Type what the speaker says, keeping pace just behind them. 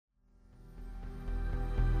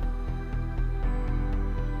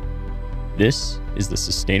This is the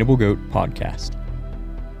Sustainable Goat Podcast.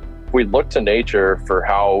 We look to nature for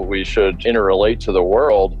how we should interrelate to the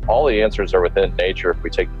world. All the answers are within nature if we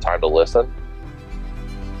take the time to listen.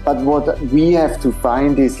 But what we have to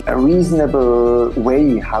find is a reasonable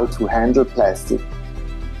way how to handle plastic.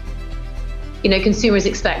 You know, consumers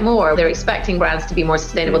expect more. They're expecting brands to be more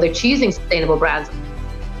sustainable. They're choosing sustainable brands.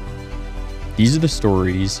 These are the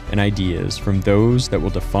stories and ideas from those that will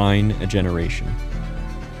define a generation.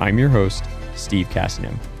 I'm your host, Steve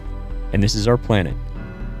Cassinem, and this is our planet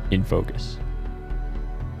in focus.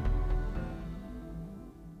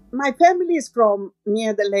 My family is from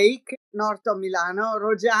near the lake, north of Milano.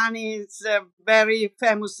 Roggiani is a very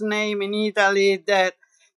famous name in Italy, that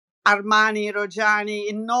Armani, Roggiani.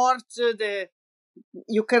 In north,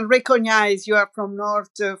 you can recognize you are from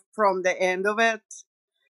north from the end of it,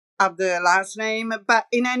 of the last name. But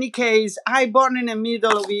in any case, I born in the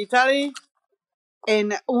middle of Italy,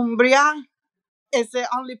 in Umbria. It's the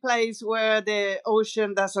only place where the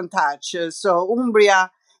ocean doesn't touch. So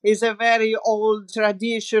Umbria is a very old,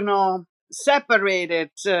 traditional,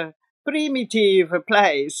 separated, primitive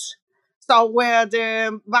place. So where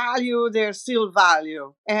the value, there's still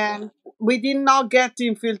value. And we did not get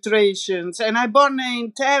infiltrations. And I born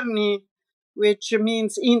in Terni, which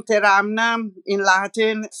means interamna in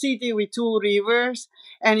Latin, city with two rivers.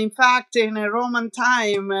 And in fact, in a Roman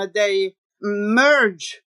time, they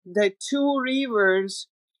merge the two rivers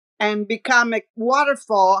and become a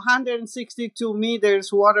waterfall, 162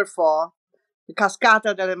 meters waterfall, the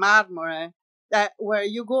Cascata delle Marmore, that where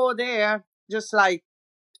you go there, just like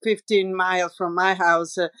 15 miles from my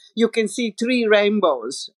house, you can see three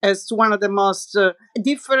rainbows. It's one of the most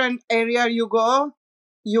different area you go,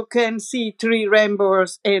 you can see three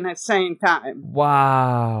rainbows in the same time.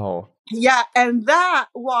 Wow. Yeah, and that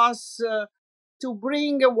was to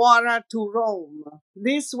bring water to Rome.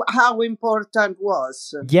 This how important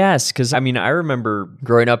was. Yes, because I remember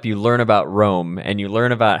growing up, you learn about Rome and you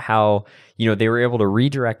learn about how, they were able to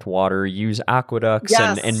redirect water, use aqueducts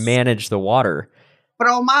and manage the water.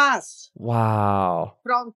 From us. Wow.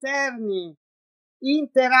 From Terni.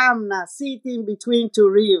 Interamna, sitting between two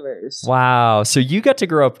rivers. Wow. So you got to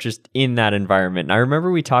grow up just in that environment. And I remember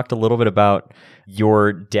we talked a little bit about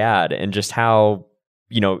your dad and just how,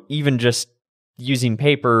 even just using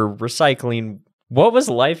paper, recycling. What was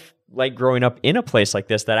life like growing up in a place like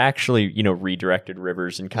this that actually, redirected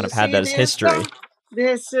rivers and kind of had that as history?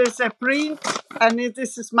 This is a print, and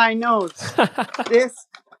this is my notes. This,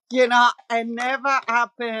 it never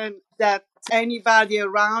happened that anybody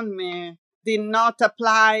around me did not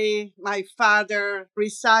apply my father,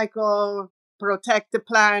 recycle, protect the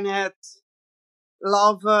planet,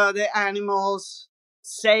 love the animals,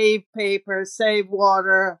 save paper, save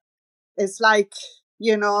water. It's like,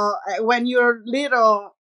 when you're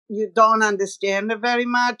little, you don't understand it very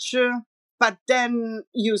much, but then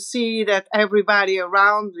you see that everybody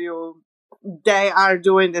around you, they are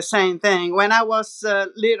doing the same thing. When I was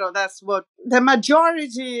little, that's what the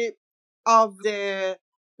majority of the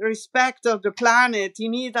respect of the planet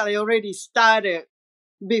in Italy already started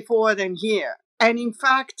before than here. And in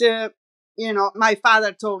fact, my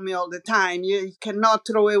father told me all the time, you cannot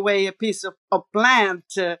throw away a piece of plant.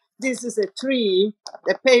 This is a tree.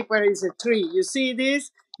 The paper is a tree. You see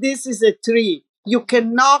this? This is a tree. You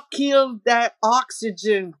cannot kill that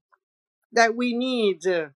oxygen that we need.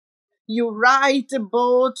 You write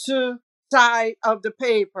both sides of the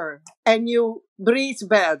paper and you breathe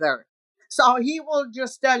better. So he will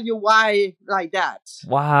just tell you why like that.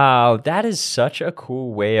 Wow, that is such a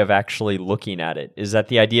cool way of actually looking at it, is that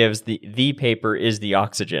the idea is the paper is the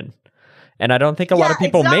oxygen. And I don't think a lot of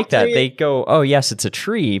people make that. They go, oh, yes, it's a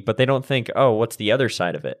tree, but they don't think, oh, what's the other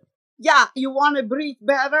side of it? Yeah, you want to breathe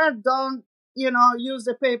better, don't, use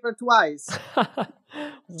the paper twice.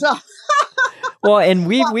 So well, and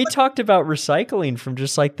we talked about recycling from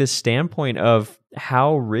just like this standpoint of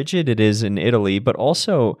how rigid it is in Italy, but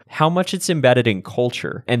also how much it's embedded in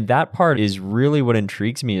culture. And that part is really what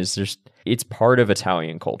intrigues me, is it's part of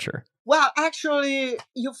Italian culture. Well, actually,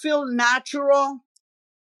 you feel natural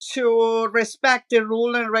to respect the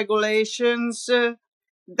rule and regulations,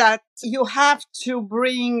 that you have to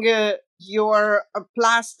bring your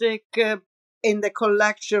plastic in the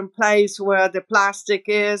collection place where the plastic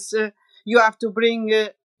is. You have to bring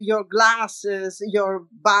your glasses, your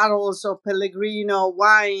bottles of Pellegrino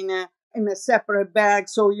wine in a separate bag.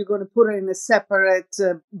 So you're going to put it in a separate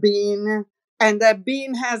bin. And that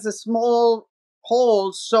bin has a small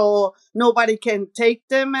hole so nobody can take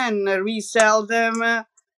them and resell them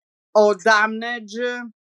or damage.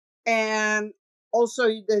 And also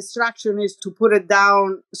the instruction is to put it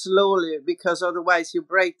down slowly, because otherwise you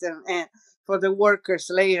break them. And for the workers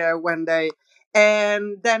later when they,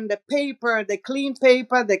 and then the paper, the clean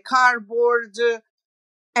paper, the cardboard,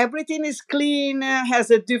 everything is clean, has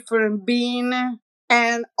a different bin.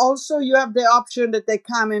 And also you have the option that they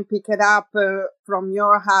come and pick it up from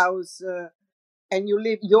your house, and you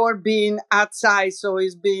leave your bin outside, so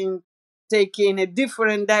it's being taken a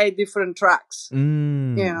different day, different trucks.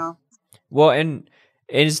 Well, and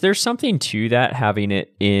is there something to that, having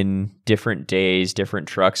it in different days, different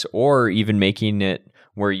trucks, or even making it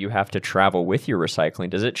where you have to travel with your recycling?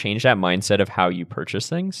 Does it change that mindset of how you purchase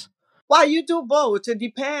things? Well, you do both. It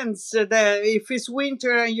depends. If it's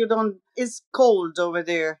winter and it's cold over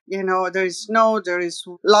there. There is snow, there is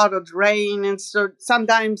a lot of rain. And so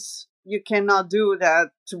sometimes you cannot do that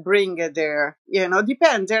to bring it there.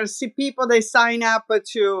 Depends. There's people, they sign up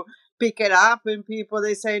to pick it up, and people,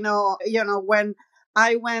 they say no. When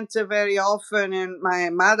I went very often in my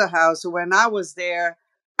mother house, when I was there,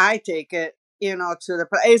 I take it, to the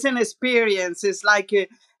place. It's an experience. It's like a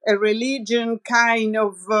religion kind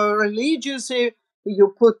of religious.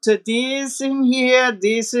 You put this in here,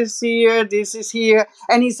 this is here, this is here,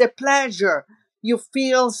 and it's a pleasure. You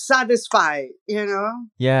feel satisfied,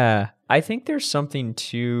 Yeah, I think there's something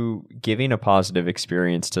to giving a positive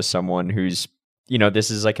experience to someone who's, this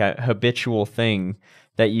is like a habitual thing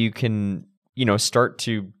that you can, start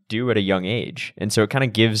to do at a young age. And so it kind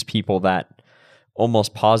of gives people that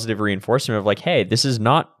almost positive reinforcement of like, hey, this is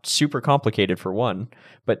not super complicated, for one,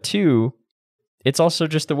 but two, it's also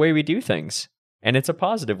just the way we do things, and it's a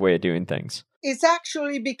positive way of doing things. It's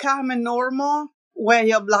actually become a normal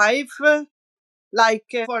way of life.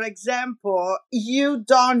 Like, for example, you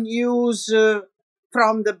don't use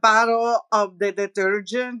from the bottle of the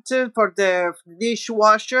detergent for the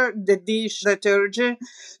dishwasher, the dish detergent.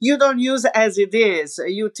 You don't use as it is.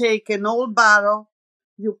 You take an old bottle,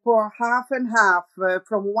 you pour half and half.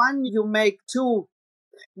 From one, you make two,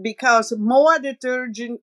 because more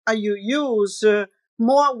detergent you use,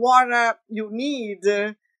 more water you need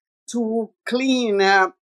to clean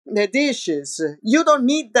the dishes. You don't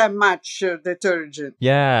need that much detergent.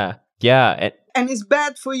 Yeah. And it's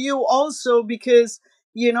bad for you also because,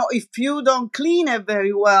 if you don't clean it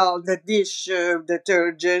very well, the dish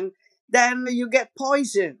detergent, then you get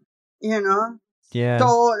poison, Yeah.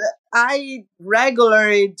 So I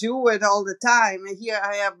regularly do it all the time. Here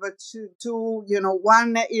I have two,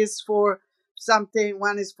 one is for something,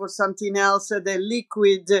 one is for something else, the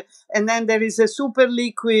liquid. And then there is a super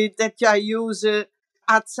liquid that I use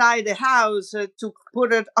outside the house to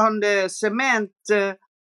put it on the cement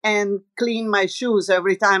and clean my shoes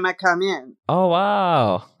every time I come in. Oh,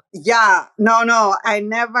 wow. Yeah, no, I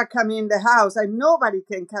never come in the house. And nobody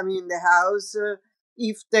can come in the house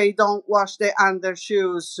if they don't wash their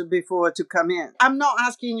undershoes before to come in. I'm not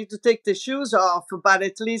asking you to take the shoes off, but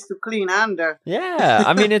at least to clean under. Yeah,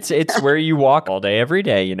 I mean, it's where you walk all day, every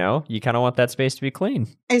day, You kind of want that space to be clean.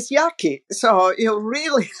 It's yucky. So you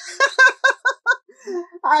really...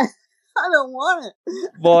 I don't want it.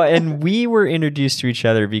 Well, and we were introduced to each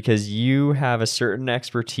other because you have a certain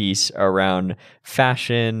expertise around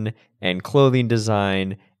fashion and clothing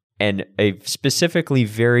design, and a specifically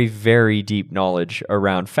very, very deep knowledge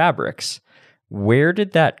around fabrics. Where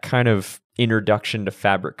did that kind of introduction to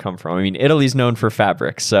fabric come from? I mean, Italy's known for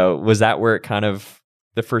fabrics, so was that where it kind of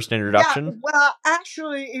the first introduction? Yeah, well,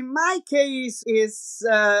 actually, in my case, is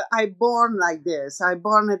I born like this. I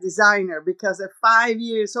born a designer because at 5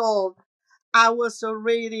 years old, I was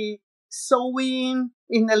already sewing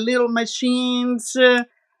in the little machines,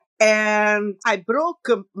 and I broke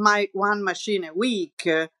my one machine a week.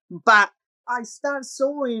 But I started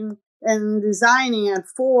sewing and designing at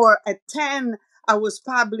 4. At 10, I was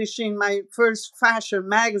publishing my first fashion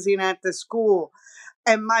magazine at the school.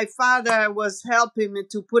 And my father was helping me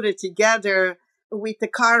to put it together with the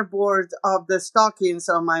cardboard of the stockings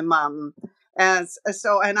of my mom. And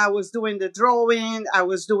I was doing the drawing, I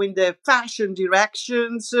was doing the fashion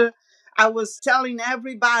directions. I was telling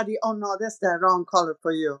everybody, oh no, that's the wrong color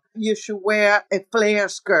for you. You should wear a flare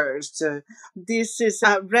skirt. This is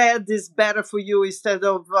red is better for you instead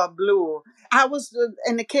of blue. I was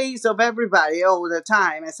in the case of everybody all the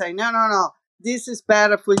time. I say, no. This is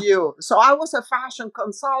better for you. So I was a fashion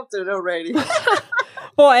consultant already.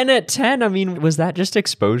 Well, and at 10, I mean, was that just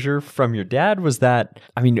exposure from your dad?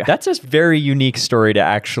 That's a very unique story to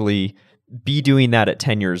actually be doing that at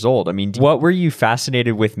 10 years old. I mean, what were you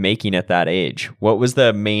fascinated with making at that age? What was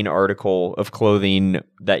the main article of clothing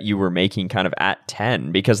that you were making kind of at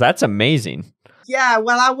 10? Because that's amazing. Yeah,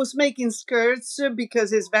 well, I was making skirts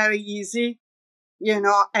because it's very easy,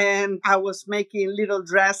 and I was making little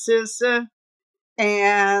dresses.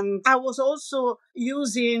 And I was also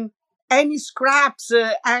using any scraps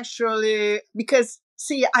actually, because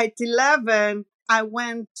see, at 11, I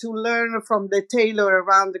went to learn from the tailor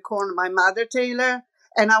around the corner, my mother tailor,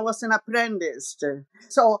 and I was an apprentice.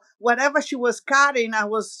 So whatever she was cutting, I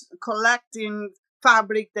was collecting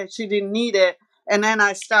fabric that she didn't need it. And then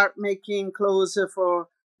I start making clothes for,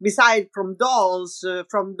 beside from dolls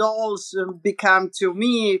become to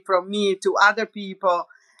me, from me to other people.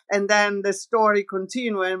 And then the story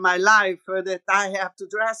continued in my life that I have to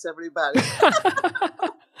dress everybody.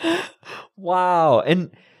 Wow.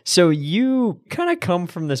 And so you kind of come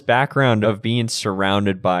from this background of being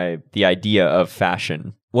surrounded by the idea of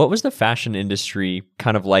fashion. What was the fashion industry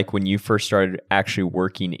kind of like when you first started actually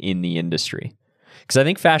working in the industry? Because I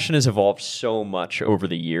think fashion has evolved so much over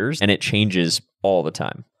the years and it changes all the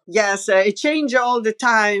time. Yes, it changes all the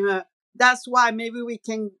time. That's why maybe we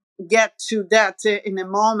can get to that in a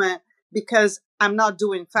moment, because I'm not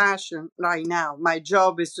doing fashion right now. My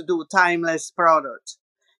job is to do timeless products.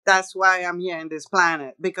 That's why I'm here in this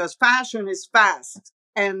planet, because fashion is fast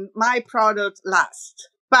and my product lasts.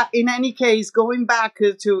 But in any case, going back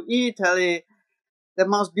to Italy, the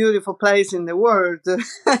most beautiful place in the world,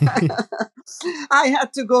 I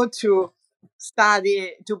had to go to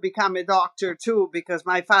study to become a doctor too, because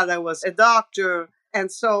my father was a doctor.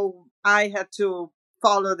 And so I had to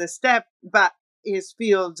follow the step, but his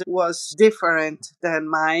field was different than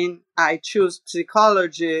mine. I chose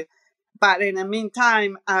psychology. But in the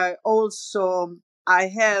meantime, I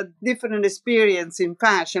had different experience in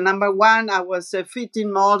fashion. Number one, I was a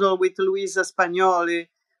fitting model with Luisa Spagnoli,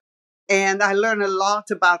 and I learned a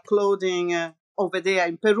lot about clothing over there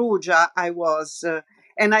in Perugia.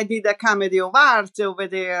 And I did a comedy of art over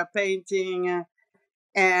there, painting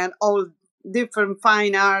and all different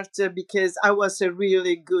fine art because I was a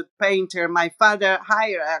really good painter. My father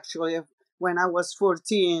hired actually when I was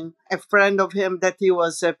 14 a friend of him that he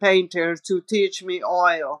was a painter to teach me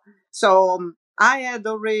oil. So I had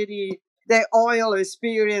already the oil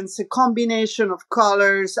experience, a combination of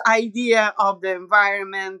colors, idea of the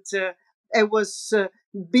environment. It was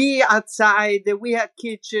be outside. We had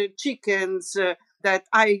chickens that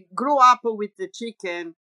I grew up with the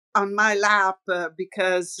chicken on my lap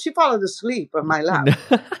because she followed asleep on my lap.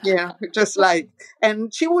 Yeah, just like,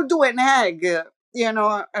 and she would do an egg,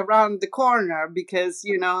 around the corner because,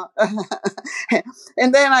 and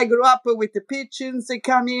then I grew up with the pigeons. They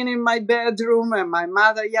come in my bedroom and my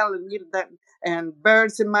mother yelling that, and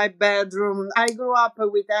birds in my bedroom. I grew up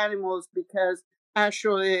with animals because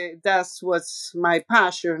actually that's what's my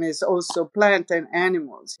passion is also plant and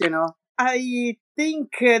animals. I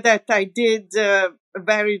think that I did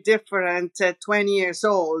very different at 20 years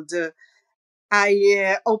old.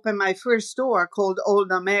 I opened my first store called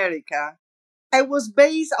Old America. It was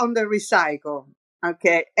based on the recycle.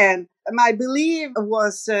 Okay. And my belief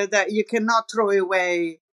was that you cannot throw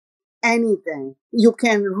away anything. You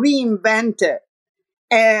can reinvent it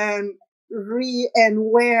and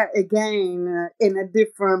wear again in a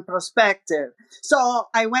different perspective. So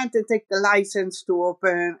I went to take the license to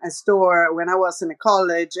open a store when I was in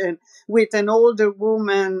college, and with an older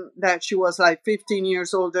woman that she was like 15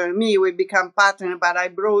 years older than me, we become partners, but I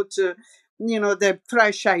brought the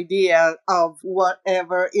fresh idea of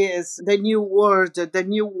whatever is the new world, the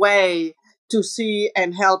new way to see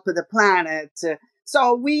and help the planet.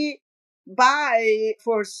 So we buy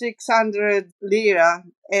for 600 lira,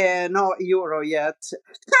 not euro yet,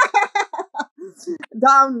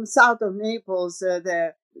 down south of Naples,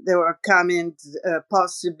 there were coming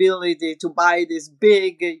possibility to buy these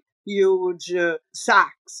big, huge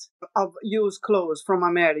sacks of used clothes from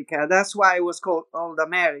America. That's why it was called Old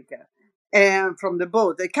America. And from the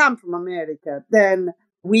boat, they come from America. Then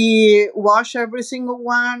we wash every single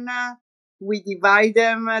one. We divide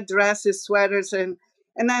them, dresses, sweaters, and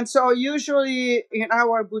then so usually in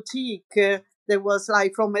our boutique, there was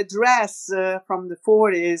like from a dress from the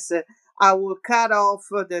 40s, I will cut off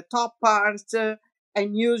the top part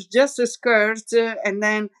and use just a skirt and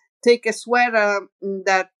then take a sweater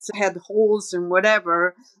that had holes and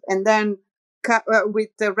whatever. And then cut, with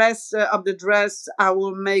the rest of the dress, I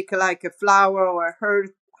will make like a flower or a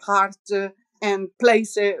heart and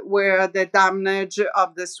place it where the damage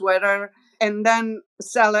of the sweater, and then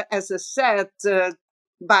sell it as a set,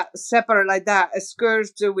 but separate like that, a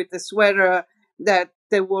skirt with a sweater, that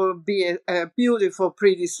there will be a beautiful,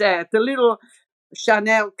 pretty set, a little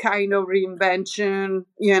Chanel kind of reinvention,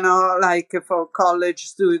 like for college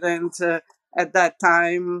students at that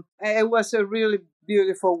time. It was a really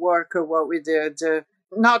beautiful work of what we did,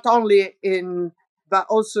 not only but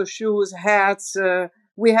also shoes, hats.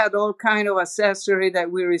 We had all kind of accessory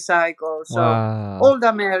that we recycle. So Wow. Old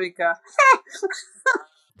America.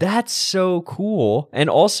 That's so cool. And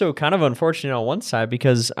also kind of unfortunate on one side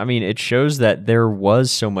because, I mean, it shows that there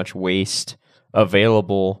was so much waste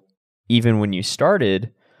available even when you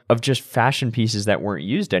started of just fashion pieces that weren't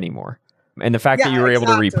used anymore. And the fact that you were able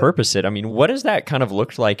to repurpose it, I mean, what has that kind of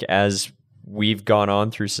looked like as we've gone on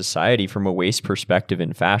through society from a waste perspective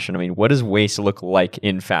in fashion? I mean, what does waste look like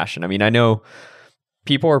in fashion? I mean, I know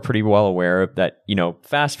people are pretty well aware of that, you know,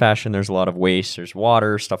 fast fashion, there's a lot of waste, there's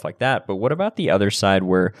water, stuff like that. But what about the other side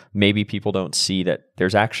where maybe people don't see that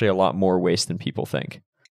there's actually a lot more waste than people think?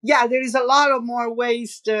 Yeah, there is a lot of more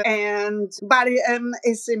waste, but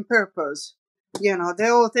it's in purpose. You know, the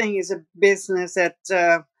whole thing is a business that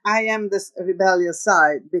I am this rebellious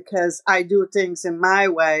side because I do things in my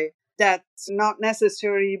way that not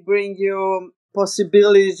necessarily bring you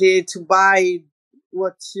possibility to buy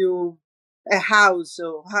what you a house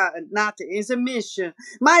or nothing. It's a mission.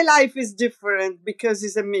 My life is different because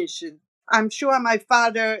it's a mission. I'm sure my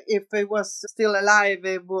father, if he was still alive,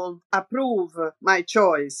 he will approve my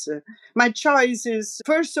choice. My choice is,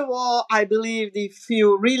 first of all, I believe if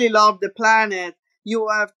you really love the planet, you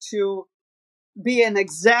have to be an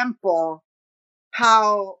example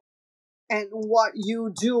how and what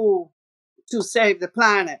you do to save the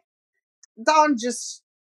planet. Don't just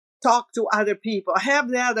talk to other people. Have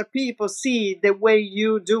the other people see the way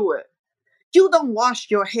you do it. You don't wash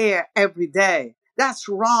your hair every day. That's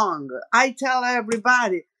wrong. I tell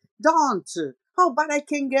everybody, don't. Oh, but I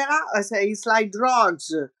can get out. I say, it's like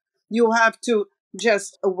drugs. You have to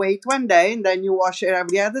just wait one day and then you wash it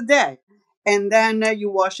every other day. And then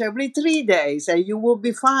you wash every 3 days and you will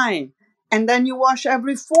be fine. And then you wash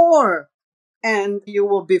every 4 and you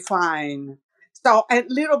will be fine. So, and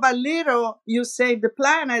little by little, you save the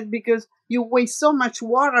planet because you waste so much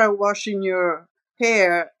water washing your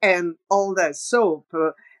hair and all that soap.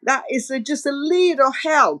 That is just a little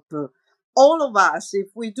help. All of us, if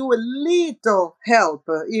we do a little help,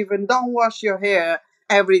 even don't wash your hair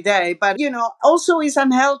every day, but you know, also it's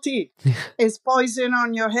unhealthy. It's poison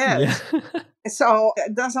on your head. Yeah. So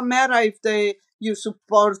it doesn't matter if you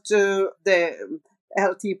support the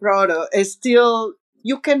healthy product. It's still,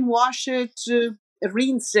 you can wash it,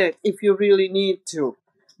 rinse it if you really need to,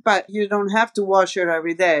 but you don't have to wash it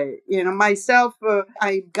every day. You know, myself,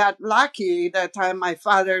 I got lucky that time my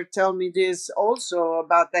father told me this also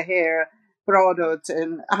about the hair product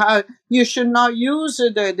and how you should not use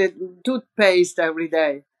the toothpaste every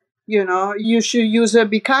day. You know, you should use a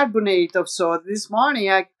bicarbonate of soda. This morning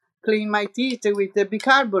I cleaned my teeth with the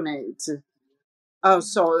bicarbonate.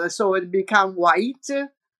 So it become white.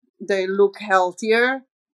 They look healthier,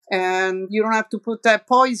 and you don't have to put that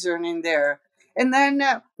poison in there. And then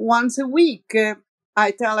once a week,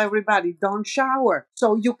 I tell everybody, don't shower.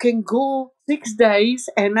 So you can go 6 days,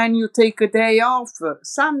 and then you take a day off.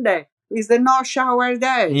 Sunday is the no shower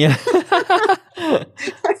day. Yeah.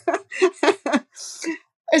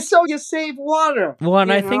 And so you save water. Well,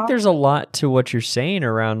 and I think there's a lot to what you're saying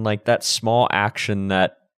around like that small action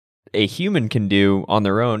that a human can do on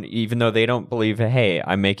their own, even though they don't believe, hey,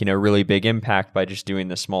 I'm making a really big impact by just doing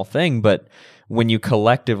this small thing. But when you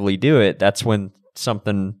collectively do it, that's when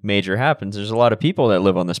something major happens. There's a lot of people that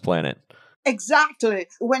live on this planet. Exactly.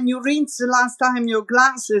 When you rinse the last time your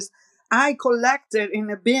glasses, I collect it in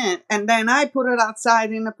a bin and then I put it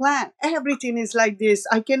outside in a plant. Everything is like this.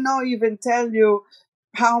 I cannot even tell you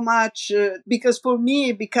how much, because for me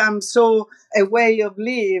it becomes so a way of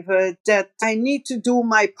life that I need to do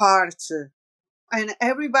my part. And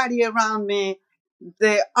everybody around me,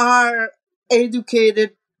 they are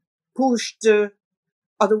educated, pushed,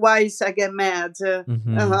 otherwise I get mad.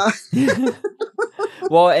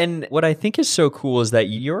 Well, and what I think is so cool is that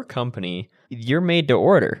your company, you're made to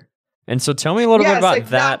order. And so tell me a little bit about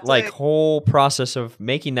that, like whole process of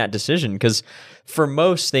making that decision. Because for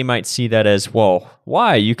most, they might see that as, well,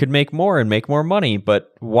 why? You could make more and make more money,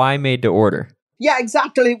 but why made to order? Yeah,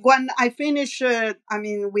 exactly. When I finish,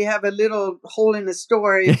 we have a little hole in the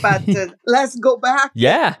story, but let's go back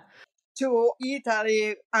to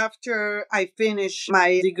Italy after I finished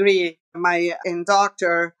my degree, in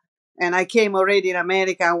doctor. And I came already in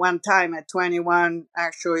America one time at 21,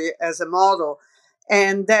 actually, as a model.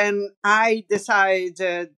 And then I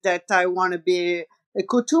decided that I want to be a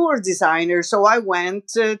couture designer. So I went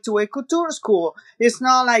to a couture school. It's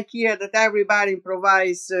not like here that everybody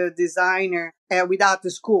provides a designer without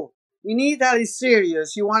the school. In Italy, it's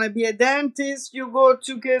serious. You want to be a dentist, you go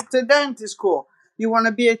to get to dentist school. You want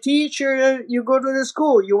to be a teacher, you go to the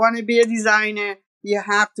school. You want to be a designer, you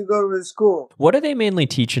have to go to the school. What do they mainly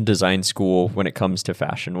teach in design school when it comes to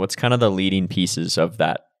fashion? What's kind of the leading pieces of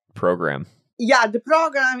that program? Yeah, the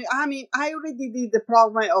program, I mean, I already did the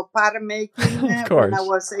program of pattern making Of when I course.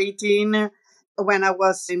 was 18, when I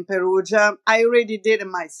was in Perugia. I already did it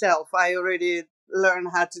myself. I already learned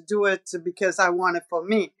how to do it because I want it for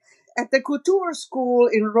me. At the couture school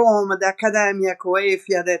in Rome, the Accademia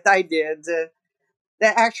Coefia that I did, they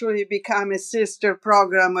actually become a sister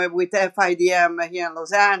program with FIDM here in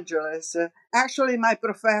Los Angeles. Actually, my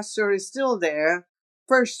professor is still there.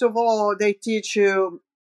 First of all, they teach you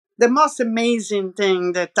the most amazing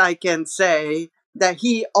thing that I can say that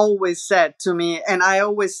he always said to me, and I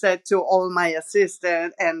always said to all my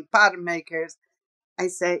assistants and pattern makers, I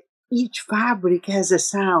say, each fabric has a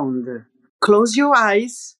sound. Close your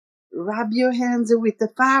eyes, rub your hands with the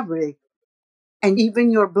fabric, and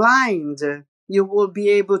even you're blind, you will be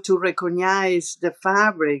able to recognize the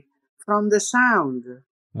fabric from the sound.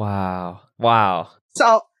 Wow. Wow.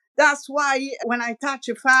 So that's why when I touch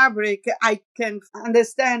a fabric, I can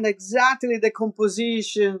understand exactly the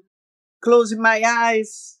composition, closing my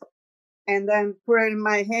eyes and then put it in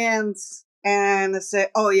my hands and say,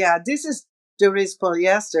 oh yeah, this is there is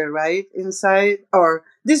polyester, right? Inside, or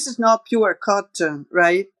this is not pure cotton,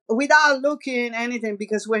 right? Without looking anything,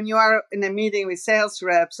 because when you are in a meeting with sales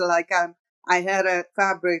reps, like I had a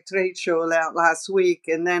fabric trade show last week,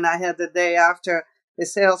 and then I had the day after a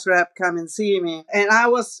sales rep come and see me, and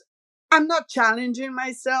I'm not challenging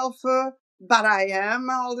myself, but I am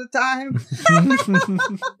all the time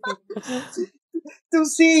to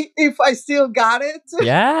see if I still got it.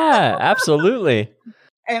 Yeah, absolutely.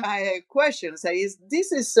 And I question, say, is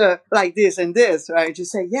this is like this and this, right? You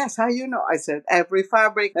say, yes, how you know? I said, every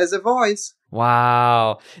fabric has a voice.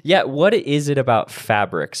 Wow. Yeah, what is it about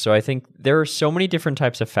fabric? So I think there are so many different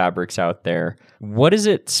types of fabrics out there. What is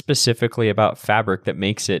it specifically about fabric that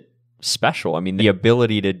makes it special? I mean, the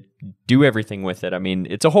ability to do everything with it. I mean,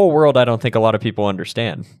 it's a whole world I don't think a lot of people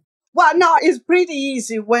understand. Well, no, it's pretty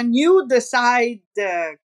easy. When you decide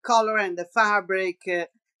the color and the fabric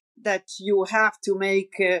that you have to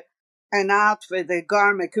make an outfit, a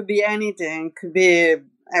garment, could be anything, could be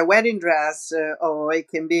a wedding dress, or it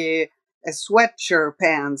can be a sweatshirt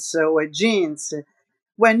pants or a jeans.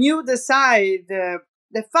 When you decide the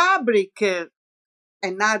fabric,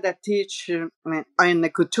 and now that teach in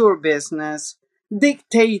the couture business,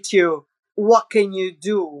 dictate you what can you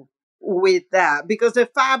do with that, because the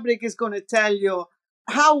fabric is going to tell you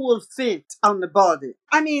how will fit on the body.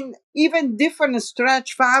 I mean, even different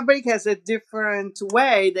stretch fabric has a different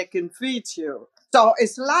way that can fit you. So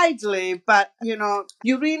it's lightly, but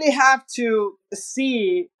you really have to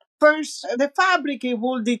see first the fabric. It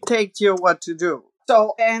will dictate you what to do.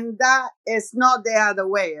 So, and that is not the other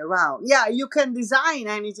way around. Yeah, you can design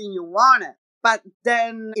anything you want it, but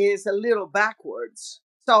then it's a little backwards.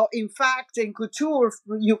 So, in fact, in couture,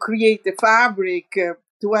 you create the fabric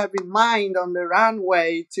to have in mind on the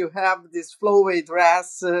runway to have this flowy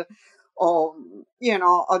dress, or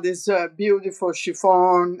or this beautiful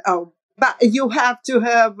chiffon. But you have to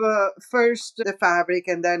have first the fabric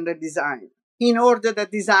and then the design. In order the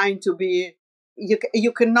design to be,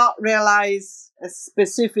 you cannot realize a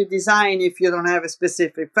specific design if you don't have a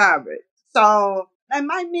specific fabric. So, and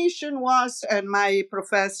my mission was, and my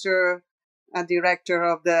professor and director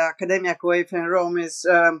of the Accademia Coefia in Rome is,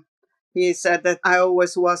 he said that I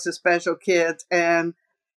always was a special kid, and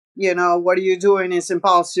what are you doing is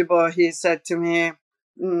impossible. He said to me,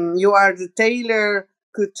 you are the tailor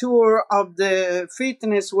couture of the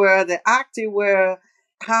fitness wear, the active wear,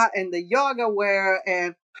 and the yoga wear,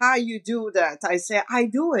 and how you do that. I say, I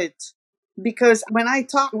do it because when I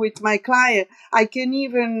talk with my client, I can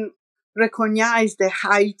even recognize the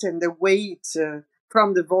height and the weight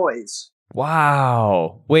from the voice.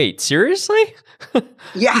 Wow. Wait, seriously?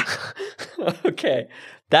 Yeah. Okay.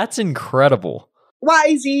 That's incredible. Why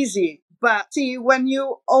is easy, but see, when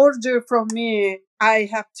you order from me, I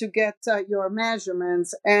have to get your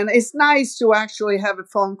measurements, and it's nice to actually have a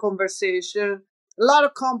phone conversation. A lot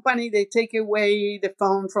of company, they take away the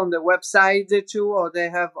phone from the website too, or they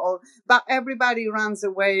have all, but everybody runs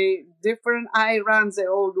away different. I run the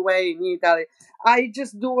old way in Italy. I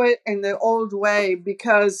just do it in the old way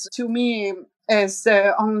because to me, it's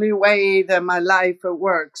the only way that my life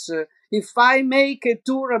works. If I make a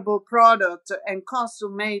durable product and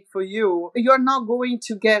custom made for you, you're not going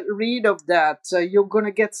to get rid of that. You're going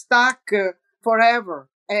to get stuck forever.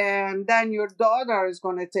 And then your daughter is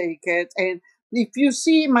going to take it. And if you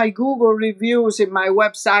see my Google reviews in my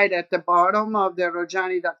website at the bottom of the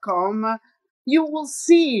rojani.com, you will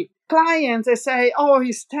see clients that say, oh,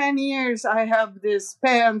 it's 10 years I have this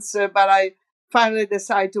pants, but I finally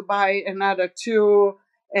decide to buy another two.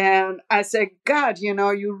 And I said, God,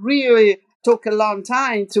 you really took a long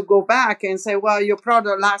time to go back and say, well, your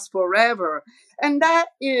product lasts forever. And that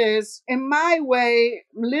is, in my way,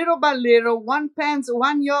 little by little, one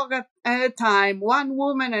yoga at a time, one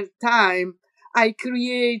woman at a time, I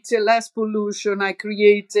create less pollution. I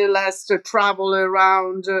create less travel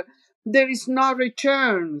around. There is no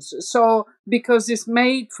returns. So, because it's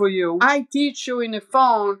made for you. I teach you in the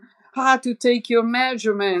phone how to take your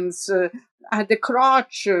measurements at the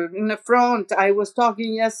crotch, in the front. I was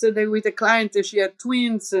talking yesterday with a client, she had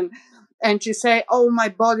twins, and she said, oh, my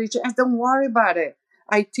body, don't worry about it.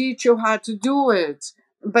 I teach you how to do it.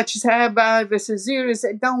 But she said, I have a cesarean. I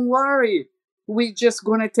said, don't worry. We're just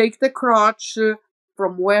going to take the crotch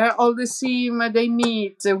from where all the seam they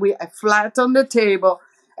meet. We are flat on the table.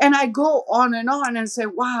 And I go on and say,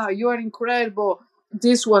 wow, you are incredible.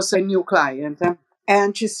 This was a new client.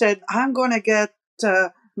 And she said, I'm going to get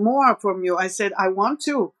more from you. I said, I want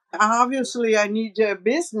to. Obviously, I need your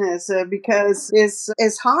business because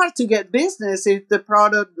it's hard to get business if the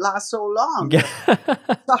product lasts so long.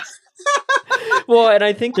 Well, and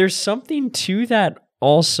I think there's something to that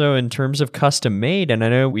also in terms of custom made. And I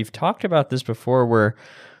know we've talked about this before where,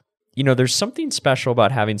 there's something special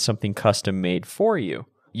about having something custom made for you.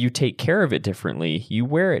 You take care of it differently. You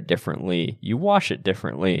wear it differently. You wash it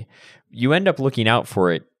differently. You end up looking out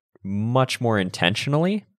for it much more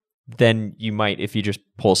intentionally than you might if you just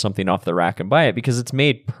pull something off the rack and buy it because it's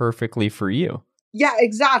made perfectly for you. Yeah,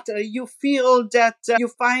 exactly. You feel that you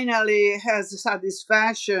finally have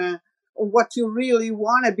satisfaction what you really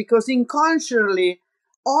wanted, because unconsciously,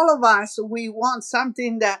 all of us, we want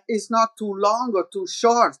something that is not too long or too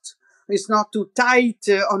short. It's not too tight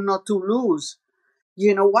or not too loose.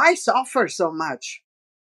 Why suffer so much?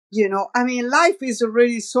 Life is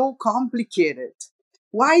already so complicated.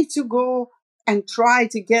 Why to go and try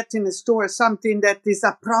to get in a store something that is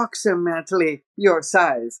approximately your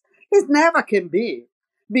size? It never can be,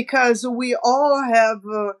 because we all have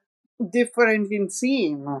different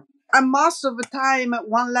inseam. And most of the time,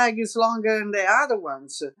 one leg is longer than the other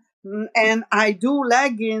ones. And I do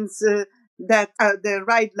leggings that the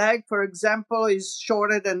right leg, for example, is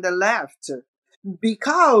shorter than the left,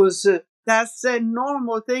 because that's a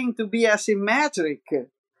normal thing to be asymmetric.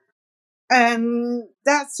 And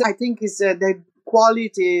that's, I think, is the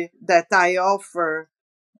quality that I offer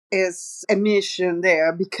is a mission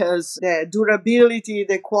there, because the durability,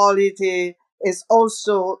 the quality is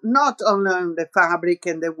also not only on the fabric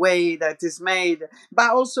and the way that is made,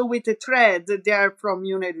 but also with the thread. They're from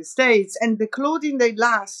United States, and the clothing, they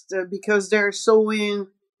last because they're sewing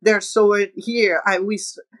here.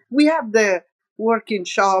 We have the working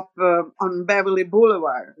shop on Beverly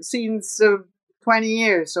Boulevard since 20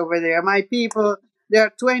 years over there. My people,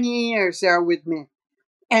 they're 20 years there with me.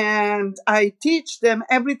 And I teach them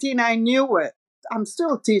everything I knew it. I'm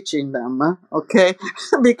still teaching them, okay?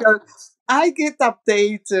 Because I get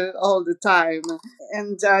updated all the time.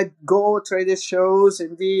 And I go trade shows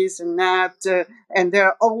and this and that. And there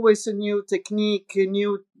are always a new technique,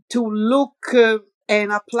 new to look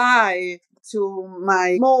and apply to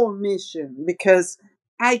my small mission. Because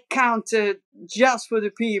I counted just for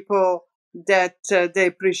the people that they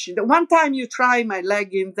appreciate. One time you try my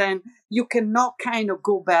legging, then you cannot kind of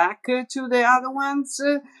go back to the other ones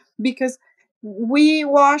because we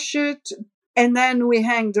wash it and then we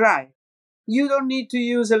hang dry. You don't need to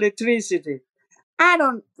use electricity. I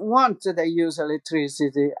don't want to use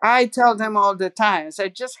electricity. I tell them all the time, I say,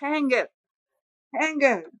 just hang it.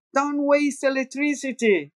 Don't waste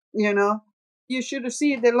electricity, You should have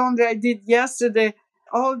seen the laundry I did yesterday.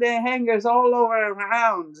 All the hangers all over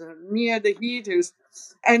around near the heaters,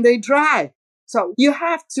 and they dry. So you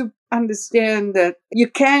have to understand that you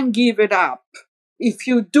can't give it up. If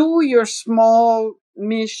you do your small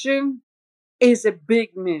mission, it's a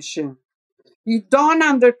big mission. You don't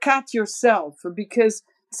undercut yourself, because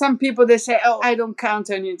some people, they say, oh, I don't count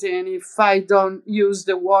anything if I don't use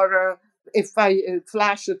the water, if I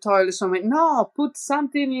flush the toilet somewhere. No, put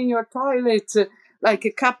something in your toilet, like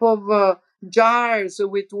a couple of jars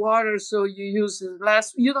with water, so you use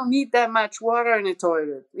less. You don't need that much water in a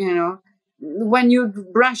toilet, When you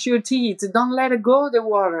brush your teeth, don't let it go, the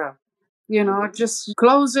water. Just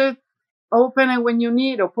close it, open it when you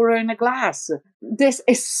need, or put it in a glass. This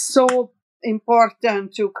is so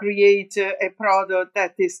important to create a product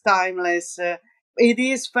that is timeless. It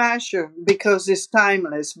is fashion because it's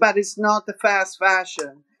timeless, but it's not a fast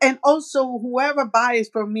fashion. And also, whoever buys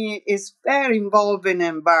from me is very involved in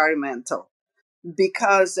environmental,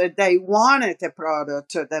 because they wanted a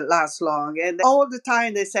product that lasts long. And all the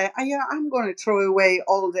time they say, oh, yeah, I'm going to throw away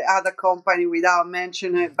all the other company without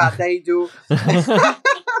mentioning it, but they do.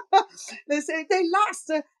 They say they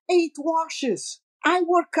last 8 washes. I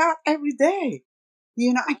work out every day.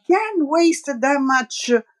 I can't waste that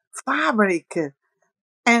much fabric.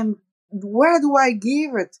 And where do I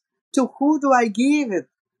give it? To who do I give it?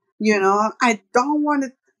 I don't want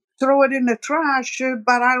to throw it in the trash,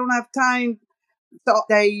 but I don't have time. So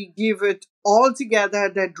they give it all together,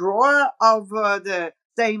 the drawer of the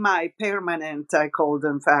semi-permanent, I call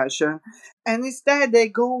them, fashion. And instead they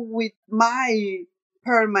go with my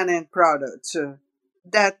permanent products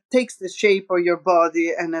that takes the shape of your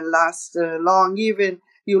body and it lasts long. Even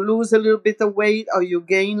you lose a little bit of weight or you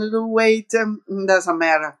gain a little weight, doesn't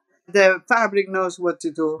matter. The fabric knows what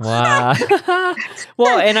to do. Wow.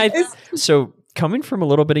 Well, and It's- so coming from a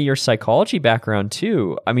little bit of your psychology background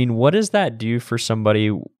too, I mean, what does that do for somebody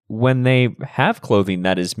when they have clothing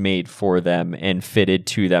that is made for them and fitted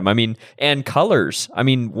to them? I mean, and colors. I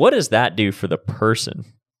mean, what does that do for the person?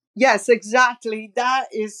 Yes, exactly. That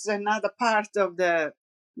is another part of the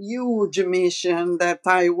huge mission that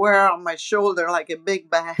I wear on my shoulder like a big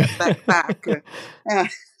backpack. Uh,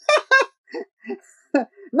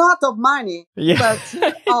 Not of money, Yeah.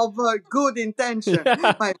 but of good intention,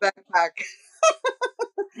 my backpack.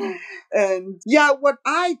 And yeah, what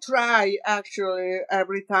I try actually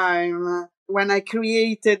every time when I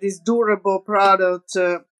created this durable product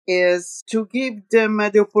is to give them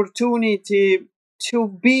the opportunity to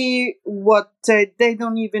be what they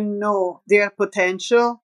don't even know their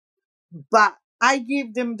potential, but I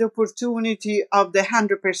give them the opportunity of the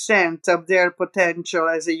 100% of their potential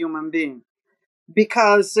as a human being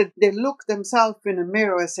because they look themselves in the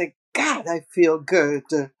mirror and say, God, I feel good.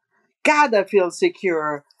 God, I feel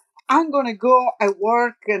secure. I'm going to go at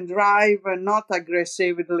work and drive not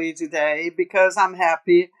aggressively today because I'm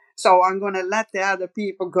happy. So I'm going to let the other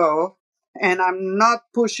people go. And I'm not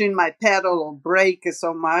pushing my pedal or brake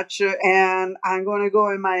so much. And I'm going to go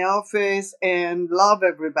in my office and love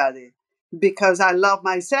everybody because I love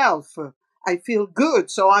myself. I feel good.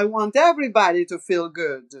 So I want everybody to feel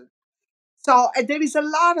good. So there is a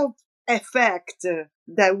lot of effect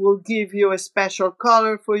that will give you a special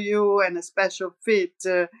color for you and a special fit.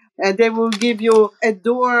 And they will give you a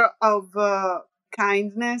door of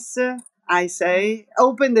kindness, I say.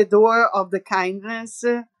 Open the door of the kindness.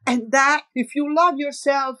 And that, if you love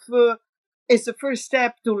yourself, is the first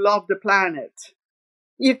step to love the planet.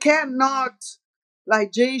 You cannot,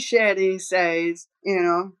 like Jay Shetty says,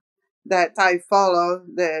 that I follow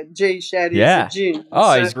the Jay Shetty's Yeah. genius.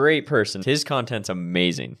 Oh, he's a great person. His content's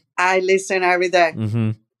amazing. I listen every day.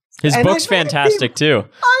 Mm-hmm. His And book's I met fantastic him. too.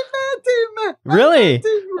 I met him. Really? I met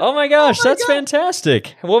him. Oh my gosh, Oh my that's God.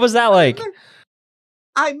 fantastic. What was that like?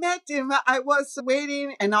 I met him. I was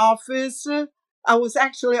waiting in office. I was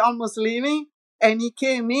actually almost leaving, and he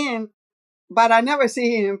came in, but I never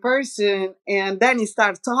see him in person. And then he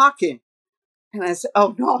started talking. And I said,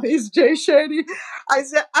 oh no, it's Jay Shetty. I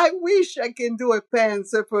said, I wish I can do a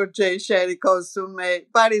pants for Jay Shetty costume,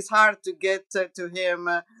 but it's hard to get to him.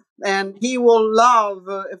 And he will love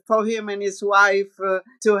for him and his wife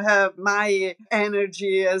to have my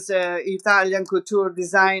energy as an Italian couture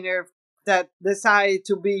designer that decided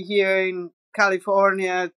to be here in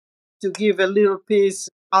California to give a little piece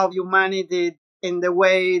of humanity in the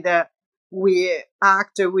way that we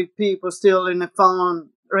act with people still in a phone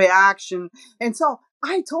reaction. And so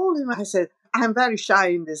I told him, I said, I'm very shy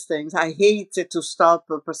in these things. I hate to stop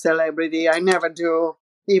for celebrity. I never do.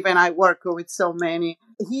 Even I work with so many.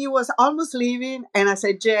 He was almost leaving, and I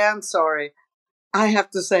said, Jay, I'm sorry. I have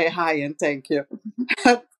to say hi and thank you.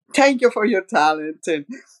 Thank you for your talent.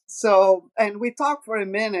 And we talked for a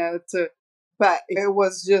minute, but it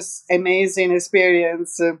was just amazing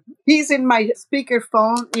experience. He's in my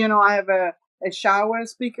speakerphone. I have a shower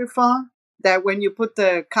speakerphone that when you put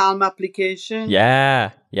the Calm application.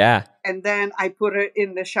 Yeah. And then I put it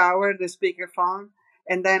in the shower, the speakerphone.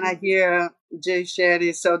 And then I hear Jay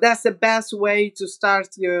Shetty. So that's the best way to start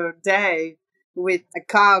your day with a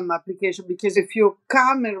Calm application. Because if you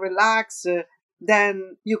calm and relax,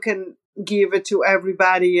 then you can give it to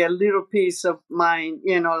everybody a little peace of mind,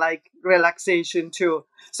 like relaxation too.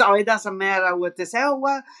 So it doesn't matter what they say. Oh,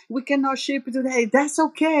 well, we cannot ship today. That's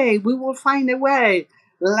okay. We will find a way.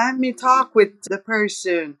 Let me talk with the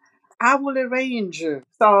person. I will arrange.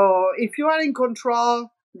 So if you are in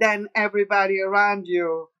control, then everybody around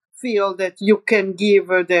you feel that you can give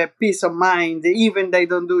the peace of mind, even they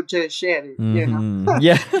don't do just sharing,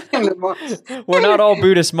 Yeah. anymore. We're not all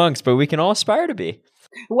Buddhist monks, but we can all aspire to be.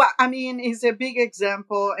 Well, I mean, it's a big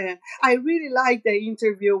example. And I really like the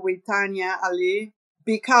interview with Tanya Ali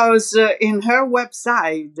because in her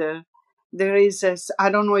website, there is, I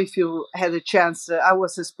don't know if you had a chance, I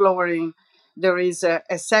was exploring there is a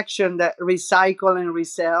section that recycle and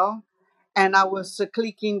resell. And I was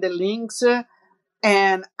clicking the links,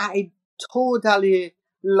 and I totally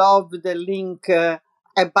love the link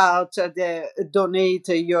about the donate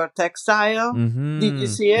your textile. Did you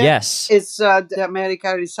see it? Yes. It's the America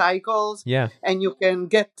Recycles. Yeah. And you can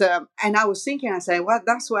get, and I was thinking, I said, well,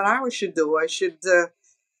 that's what I should do. I should,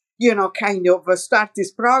 kind of start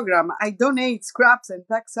this program. I donate scraps and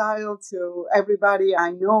textile to everybody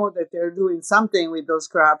I know that they're doing something with those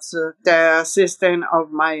scraps. The assistant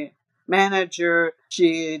of my manager,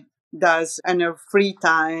 she does in her free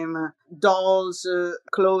time dolls,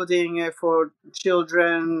 clothing for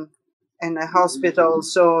children in the hospital.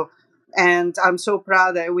 So, and I'm so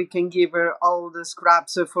proud that we can give her all the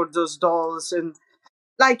scraps for those dolls. And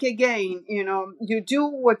like, again, you do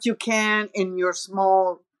what you can in your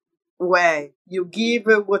small way. You give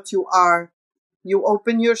what you are. You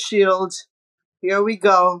open your shield. Here we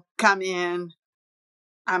go. Come in.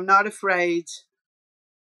 I'm not afraid.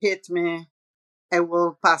 Hit me. It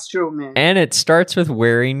will pass through me. And it starts with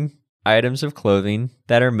wearing items of clothing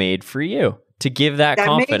that are made for you to give that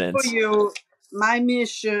confidence. Made for you. My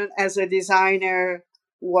mission as a designer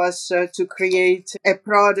was to create a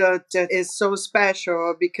product that is so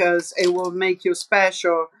special because it will make you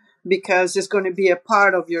special, because it's going to be a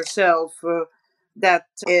part of yourself that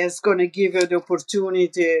is going to give you the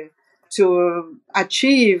opportunity to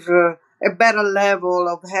achieve a better level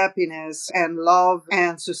of happiness and love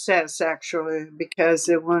and success, actually, because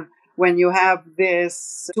when you have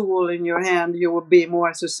this tool in your hand, you will be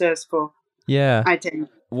more successful. Yeah. I think.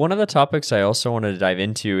 One of the topics I also wanted to dive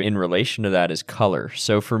into in relation to that is color.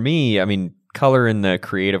 So for me, I mean, color in the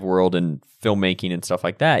creative world and filmmaking and stuff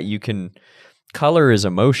like that, color is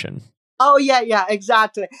emotion. Oh, yeah,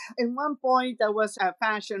 exactly. At one point, I was a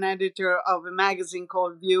fashion editor of a magazine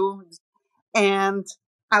called View, and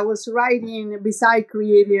I was writing, beside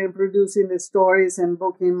creating and producing the stories and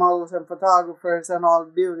booking models and photographers and all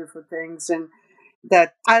beautiful things, and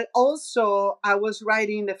that I was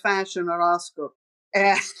writing the fashion horoscope.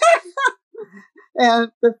 And,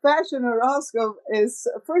 and the fashion horoscope is,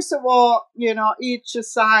 first of all, each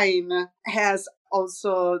sign has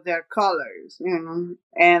also their colors,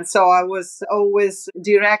 and so I was always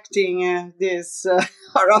directing this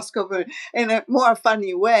horoscope in a more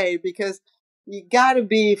funny way, because you got to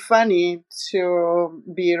be funny to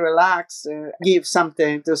be relaxed, give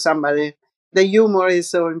something to somebody. The humor is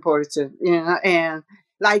so important, and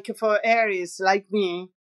like for Aries, like me,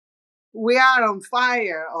 we are on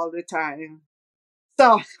fire all the time.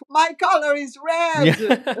 So my color is red.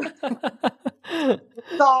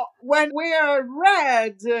 So when we are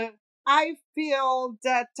red, I feel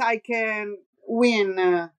that I can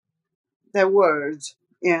win the world.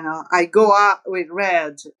 I go out with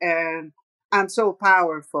red, and I'm so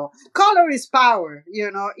powerful. Color is power.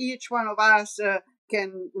 Each one of us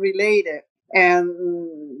can relate it.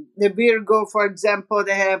 And the Virgo, for example,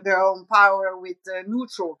 they have their own power with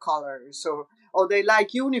neutral colors, or they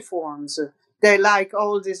like uniforms. They like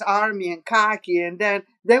all this army and khaki, and then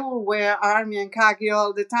they will wear army and khaki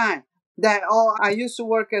all the time. I used to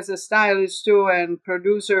work as a stylist too and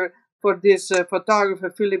producer for this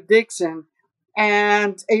photographer, Philip Dixon.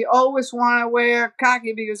 And I always want to wear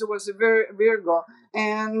khaki because it was a Virgo.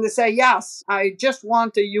 And they say, yes, I just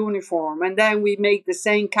want a uniform. And then we make the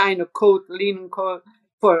same kind of coat, linen coat,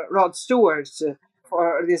 for Rod Stewart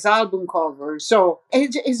for this album cover. So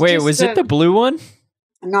it's Wait, just, was it the blue one?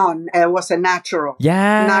 No, it was a natural.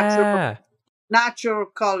 Yeah. Natural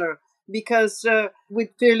color. Because with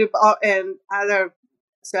Philip and other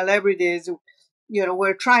celebrities,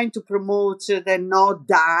 we're trying to promote the no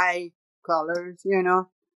dye colors,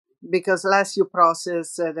 because less you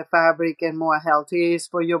process the fabric and more healthy is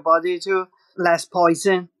for your body too. Less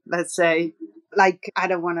poison, let's say. Like, I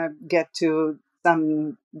don't want to get to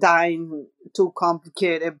some dyeing too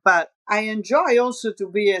complicated, but I enjoy also to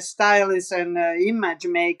be a stylist and image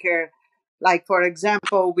maker. Like, for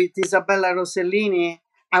example, with Isabella Rossellini,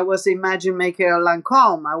 I was image maker at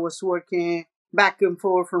Lancome. I was working back and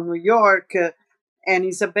forth from New York, and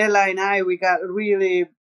Isabella and I, we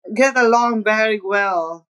get along very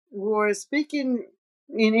well. We were speaking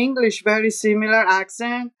in English, very similar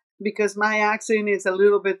accent, because my accent is a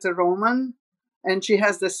little bit Roman, and she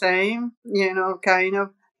has the same, kind of.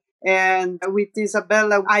 And with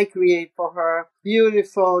Isabella, I create for her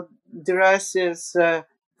beautiful dresses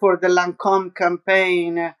for the Lancome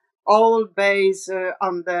campaign, all based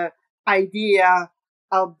on the idea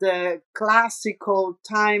of the classical,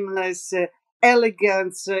 timeless,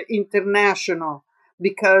 elegance international,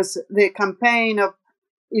 because the campaign of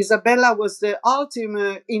Isabella was the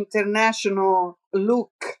ultimate international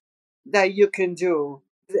look. that you can do.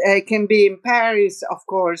 It can be in Paris, of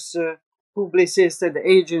course, Publicist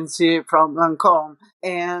agency from Lancome,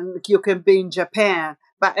 and you can be in Japan,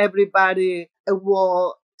 but everybody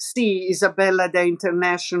will see Isabella the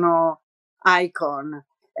international icon.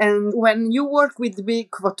 And when you work with big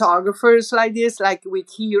photographers like this, like with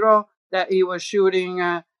Hero that he was shooting,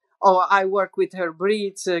 or I work with her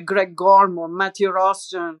Brits, Greg Gorman, Matthew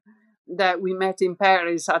Roston, that we met in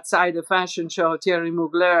Paris outside the fashion show, Thierry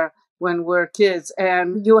Mugler, when we're kids.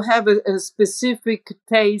 And you have a specific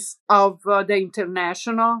taste of the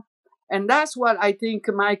international. And that's what I think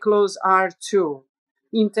my clothes are too,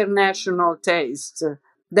 international taste.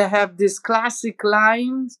 They have these classic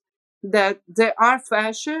lines that they are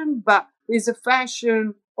fashion, but is a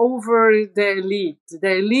fashion over the elite.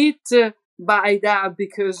 The elite buy that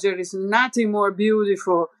because there is nothing more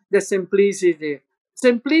beautiful than simplicity.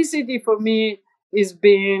 Simplicity for me is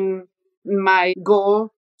being my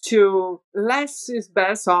goal to less is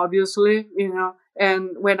best, obviously, you know.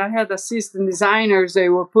 And when I had assistant designers, they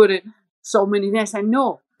were putting so many names. I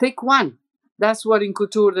know, take one. That's what in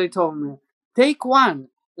couture they told me. Take one.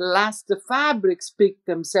 Let the fabrics speak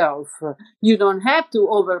themselves. You don't have to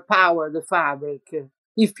overpower the fabric.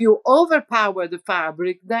 If you overpower the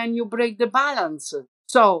fabric, then you break the balance.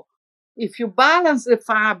 So if you balance the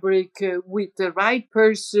fabric with the right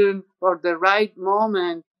person or the right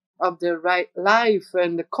moment of the right life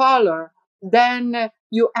and the color, then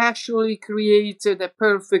you actually create the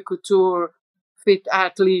perfect couture fit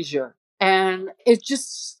at leisure. And it's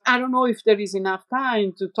just, I don't know if there is enough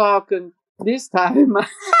time to talk and this time.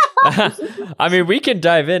 I mean, we can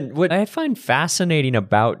dive in. What I find fascinating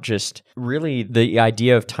about just really the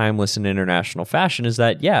idea of timeless and international fashion is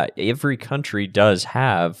that, yeah, every country does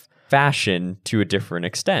have fashion to a different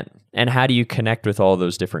extent. And how do you connect with all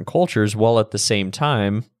those different cultures while at the same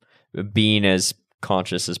time being as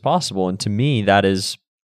conscious as possible? And to me, that is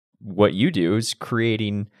what you do, is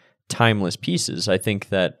creating timeless pieces. I think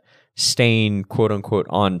that staying quote unquote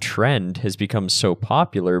on trend has become so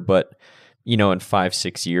popular, but you know, in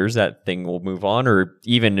 5-6 years, that thing will move on, or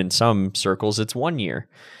even in some circles, it's 1 year.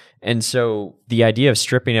 And so the idea of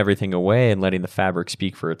stripping everything away and letting the fabric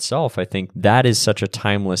speak for itself, I think that is such a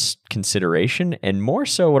timeless consideration. And more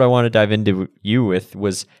so what I want to dive into you with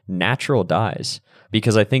was natural dyes,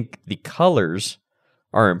 because I think the colors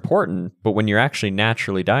are important, but when you're actually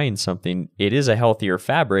naturally dyeing something, it is a healthier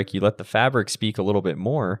fabric. You let the fabric speak a little bit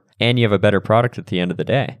more, and you have a better product at the end of the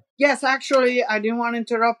day. Yes, actually, I didn't want to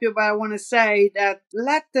interrupt you, but I want to say that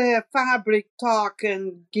let the fabric talk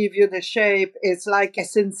and give you the shape. It's like a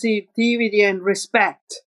sensitivity and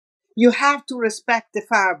respect. You have to respect the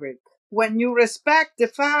fabric. When you respect the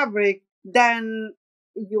fabric, then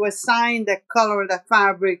you assign the color of the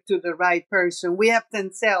fabric to the right person. We have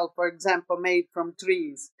tencel, for example, made from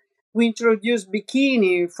trees. We introduced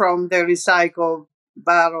bikini from the recycled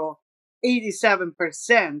bottle,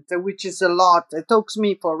 87%, which is a lot. It takes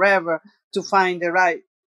me forever to find the right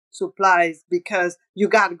supplies because you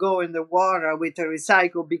got to go in the water with a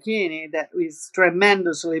recycled bikini that is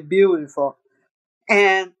tremendously beautiful.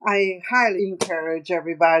 And I highly encourage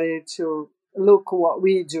everybody to look what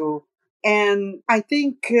we do. And I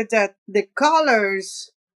think that the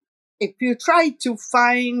colors, if you try to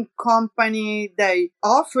find company, they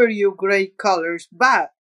offer you great colors,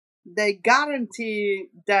 but they guarantee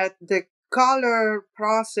that the color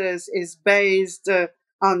process is based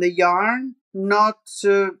on the yarn, not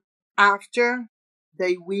after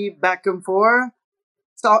they weave back and forth.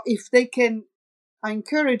 So if they can, I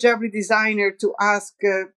encourage every designer to ask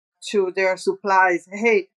to their supplies,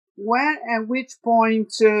 hey, when and which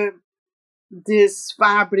point this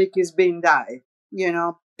fabric is being dyed, you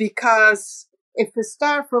know, because if we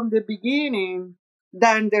start from the beginning,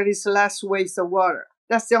 then there is less waste of water.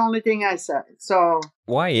 That's the only thing I say. So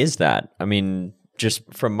why is that? I mean,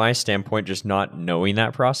 just from my standpoint, just not knowing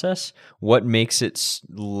that process, what makes it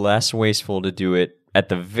less wasteful to do it at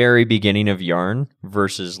the very beginning of yarn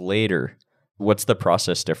versus later? What's the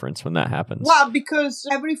process difference when that happens? Well, because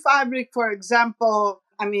every fabric, for example,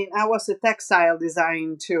 I mean, I was a textile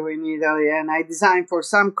design too in Italy, and I designed for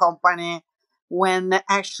some company when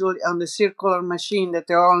actually on the circular machine that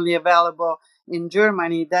they're only available in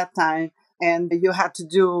Germany that time. And you had to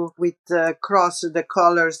do with cross the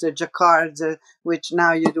colors, the jacquards, which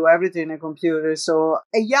now you do everything in a computer. So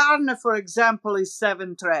a yarn, for example, is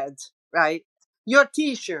 7 threads, right? Your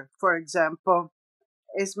t-shirt, for example,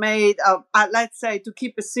 is made of, let's say, to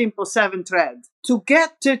keep it simple, 7 threads. To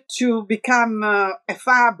get it to become a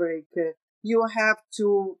fabric, you have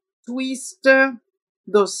to twist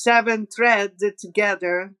those 7 threads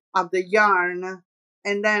together of the yarn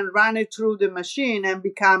and then run it through the machine and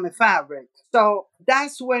become a fabric. So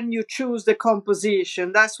that's when you choose the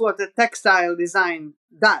composition. That's what the textile design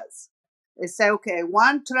does. It say, okay,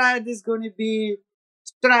 one thread is going to be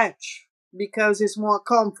stretch because it's more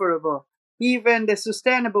comfortable. Even the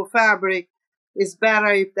sustainable fabric is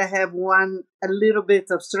better if they have a little bit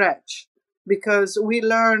of stretch, because we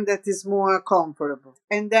learned that it's more comfortable.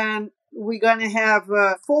 And then we're going to have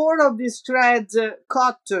 4 of these threads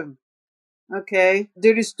cotton. Okay,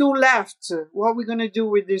 there is 2 left. What are we going to do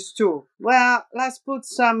with these 2? Well, let's put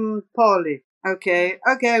some poly. Okay,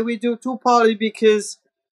 we do 2 poly because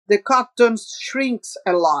the cotton shrinks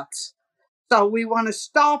a lot. So we want to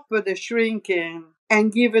stop the shrinking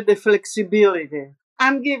and give it the flexibility.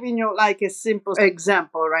 I'm giving you like a simple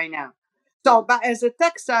example right now. So, but as a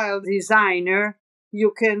textile designer,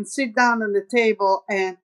 you can sit down on the table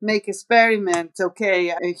and make experiments.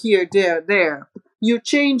 Okay, here, there. You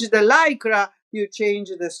change the lycra, you change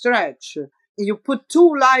the stretch. You put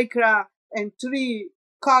 2 lycra and 3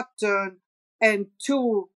 cotton and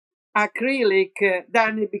 2 acrylic,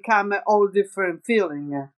 then it become a all different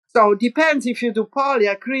feeling. So it depends if you do poly,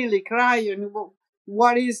 acrylic, rayon,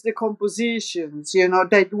 what is the compositions,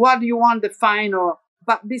 that what do you want the final.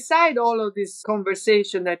 But beside all of this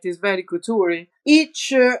conversation that is very couture,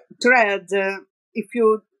 each thread, if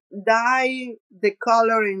you dye the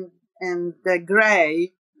color in the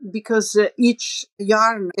gray, because each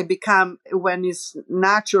yarn become, when it's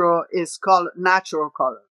natural, is called natural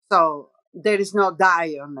color. So there is no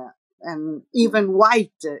dye on it. And even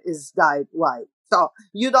white is dyed white. So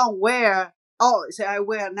you don't wear, say I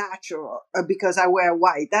wear natural because I wear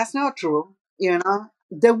white. That's not true,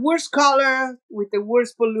 The worst color with the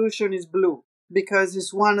worst pollution is blue, because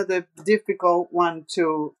it's one of the difficult one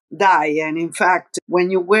to dye. And in fact, when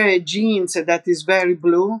you wear jeans that is very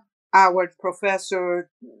blue, our professor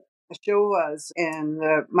show us in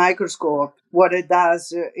the microscope what it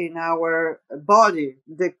does in our body.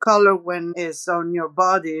 The color, when it's on your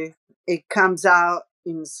body, it comes out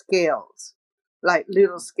in scales, like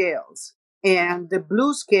little scales. And the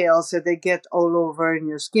blue scales, they get all over in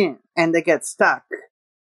your skin and they get stuck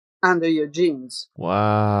under your jeans.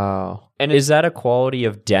 Wow. And is that a quality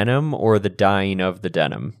of denim or the dyeing of the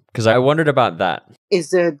denim? Because I wondered about that. It's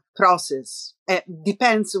the process. It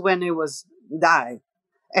depends when it was dyed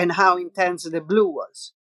and how intense the blue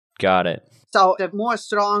was. Got it. So the more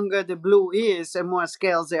stronger the blue is, the more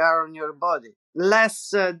scales there are on your body.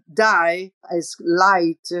 Less dye is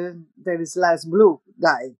light, there is less blue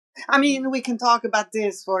dye. I mean, we can talk about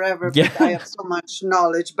this forever, Yeah. but I have so much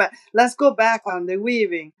knowledge. But let's go back on the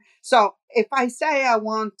weaving. So if I say I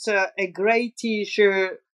want a gray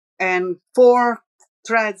t-shirt and 4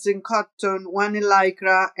 threads in cotton, 1 in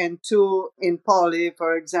lycra and 2 in poly,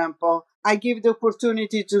 for example, I give the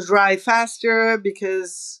opportunity to dry faster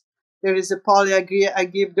because there is a poly. I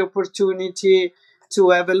give the opportunity to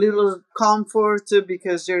have a little comfort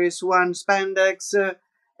because there is 1 spandex,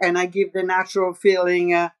 and I give the natural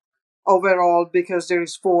feeling overall because there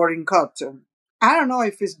is 4 in cotton. I don't know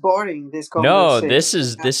if it's boring, this conversation. No,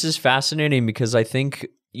 this is fascinating because I think,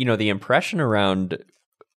 the impression around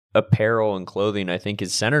apparel and clothing, I think,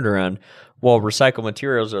 is centered around, well, recycled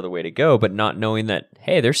materials are the way to go, but not knowing that,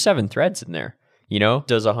 hey, there's 7 threads in there.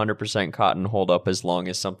 Does 100% cotton hold up as long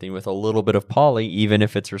as something with a little bit of poly, even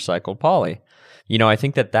if it's recycled poly? I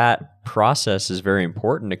think that process is very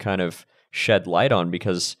important to kind of shed light on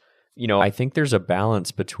because, I think there's a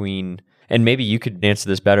balance between, and maybe you could answer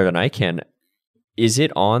this better than I can. Is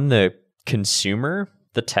it on the consumer,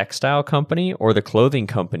 the textile company, or the clothing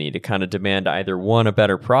company to kind of demand either one, a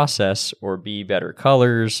better process, or B, better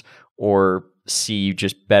colors, or C,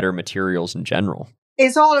 just better materials in general?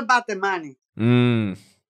 It's all about the money. Mm.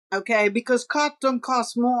 Okay, because cotton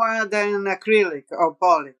costs more than acrylic or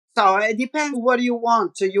poly. So it depends what you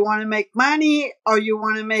want. So you want to make money or you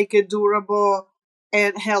want to make a durable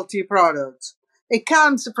and healthy product. It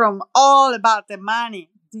comes from all about the money.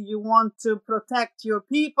 Do you want to protect your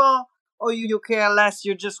people or you care less,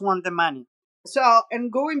 you just want the money? So,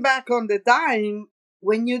 and going back on the dyeing,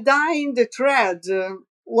 when you dye the thread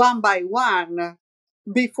one by one,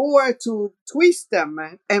 before to twist them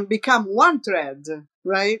and become 1 thread,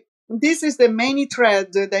 right? This is the many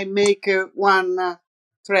thread they make 1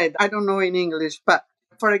 thread. I don't know in English, but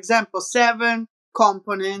for example, 7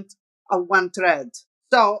 component of 1 thread.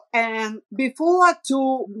 So, and before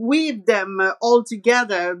to weave them all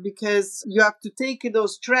together, because you have to take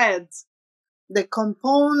those threads, the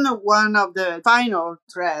component one of the final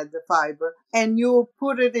thread, the fiber, and you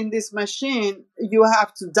put it in this machine, you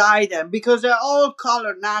have to dye them because they're all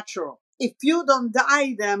color natural. if you don't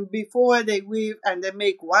dye them before they weave and they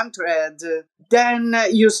make one thread, then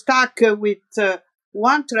you're stuck with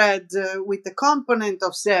one thread with a component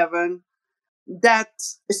of 7 that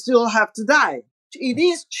still have to dye. It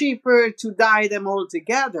is cheaper to dye them all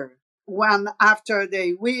together one after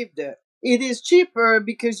they weaved it. It is cheaper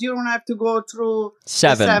because you don't have to go through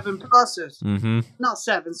 7. the 7 process. Mm-hmm. Not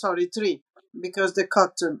 7, sorry, 3, because the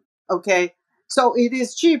cotton. Okay, so it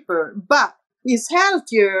is cheaper, but it's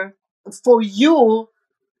healthier for you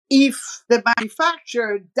if the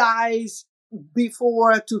manufacturer dyes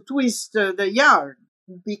before to twist the yarn,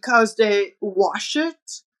 because they wash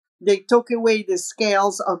it, they took away the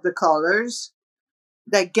scales of the colors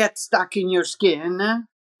that get stuck in your skin.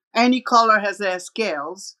 Any color has their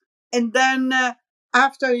scales. And then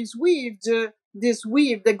after it's weaved, this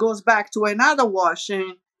weave that goes back to another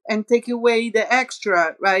washing and take away the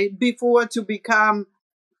extra, right, before to become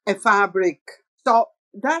a fabric. So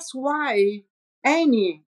that's why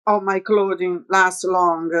any of my clothing lasts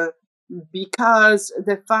long, because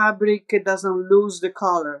the fabric doesn't lose the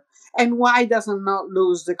color. And why does it not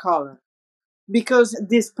lose the color? Because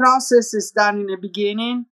this process is done in the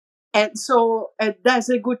beginning. And so there's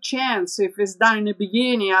a good chance if it's done in the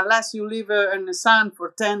beginning, unless you leave it in the sun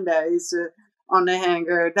for 10 days on a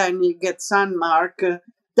hanger, then you get sun mark,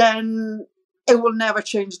 then it will never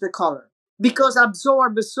change the color. Because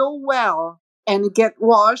absorb so well and get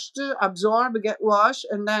washed, absorb, get washed,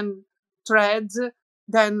 and then threads,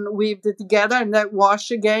 then weave it together and then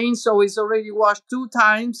wash again. So it's already washed 2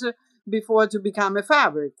 times before to become a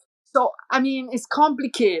fabric. So, I mean, it's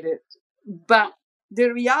complicated, but the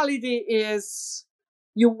reality is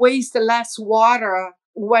you waste less water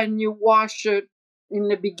when you wash it in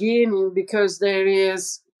the beginning because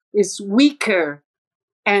it's weaker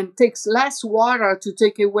and takes less water to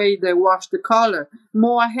take away the wash the color.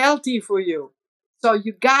 More healthy for you. So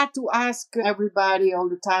you got to ask everybody all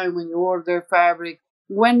the time when you order fabric,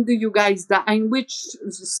 when do you guys dye? In which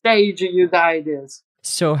stage you dye this?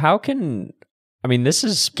 So this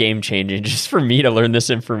is game changing just for me to learn this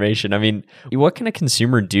information. I mean, what can a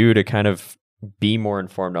consumer do to kind of be more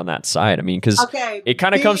informed on that side? I mean, because it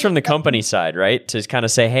kind of comes from the company side, right? To kind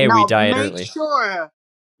of say, hey, we dye it early. Make sure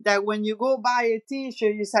that when you go buy a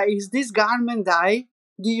t-shirt, you say, is this garment dye?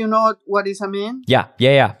 Do you know what is I mean?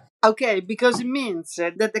 Yeah. Okay, because it means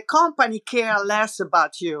that the company care less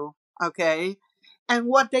about you, okay? And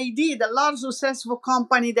what they did, a lot of successful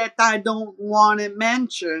company that I don't want to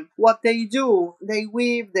mention, what they do, they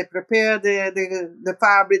weave, they prepare the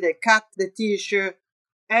fabric, they cut the t-shirt.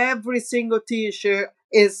 Every single t-shirt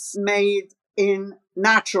is made in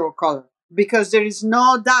natural color because there is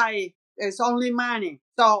no dye. There's only money.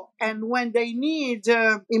 So, and when they need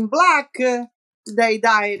in black, they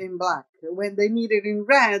dye it in black. When they need it in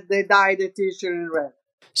red, they dye the t-shirt in red.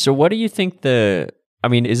 So what do you think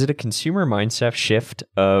is it a consumer mindset shift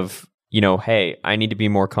of, hey, I need to be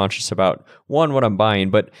more conscious about what I'm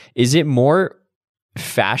buying, but is it more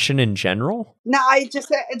fashion in general? No, I just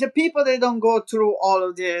the people they don't go through all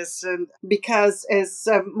of this, and because it's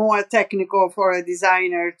more technical for a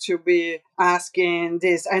designer to be asking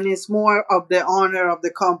this, and it's more of the owner of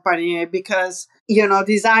the company because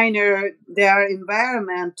designer, they are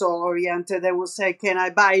environmental oriented. They will say, "Can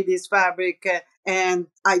I buy this fabric?" And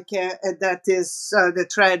I can. That is the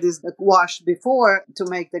thread is washed before to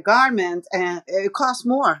make the garment, and it costs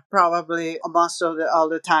more probably most of all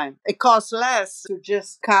the time. It costs less to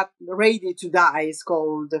just cut ready to dye. It's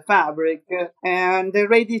called the fabric, and the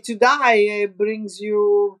ready to dye brings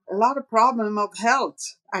you a lot of problem of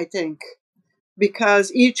health, I think,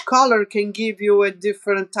 because each color can give you a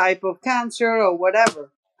different type of cancer or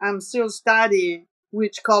whatever. I'm still studying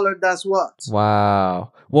which color does what.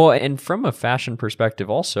 Wow. Well, and from a fashion perspective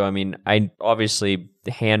also, I obviously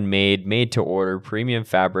handmade, made to order, premium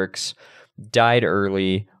fabrics, dyed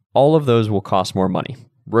early, all of those will cost more money,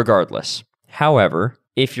 regardless. However,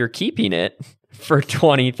 if you're keeping it for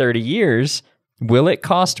 20, 30 years, will it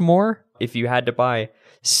cost more? If you had to buy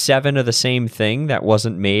 7 of the same thing that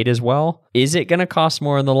wasn't made as well, is it going to cost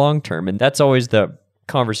more in the long term? And that's always the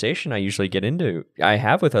conversation I usually I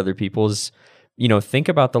have with other people is, think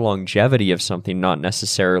about the longevity of something, not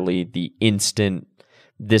necessarily the instant,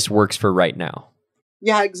 this works for right now.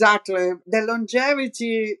 Yeah, exactly. The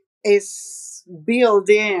longevity is built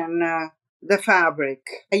in the fabric.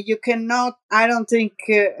 You cannot, I don't think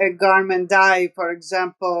a garment dye, for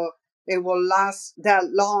example, it will last that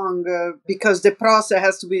long because the process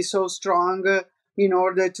has to be so strong in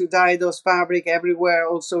order to dye those fabric everywhere,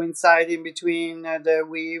 also inside, in between the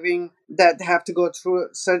weaving, that have to go through,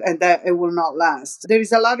 and that it will not last. There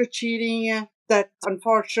is a lot of cheating that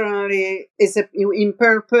unfortunately is in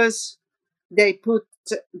purpose they put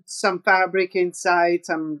some fabric inside.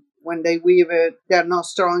 When they weave it, they're not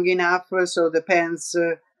strong enough, so the pants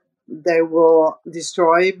they will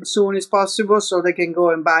destroy as soon as possible, so they can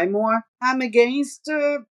go and buy more. I'm against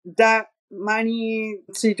that money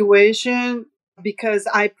situation because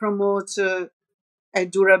I promote and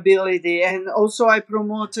durability. And also I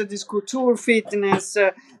promote this couture fitness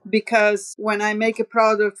because when I make a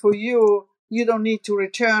product for you, you don't need to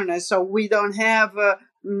return it. So we don't have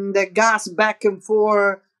the gas back and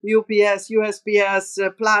forth, UPS,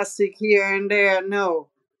 USPS, plastic here and there. No,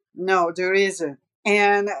 there isn't.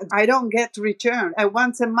 And I don't get return. And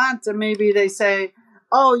once a month, maybe they say,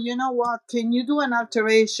 oh, you know what? Can you do an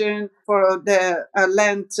alteration for the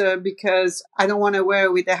length because I don't want to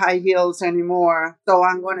wear with the high heels anymore. So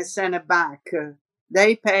I'm going to send it back.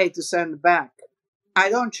 They pay to send it back. I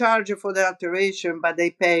don't charge you for the alteration, but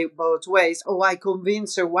they pay both ways. Oh, I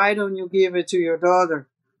convince her, why don't you give it to your daughter?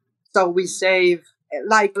 So we save.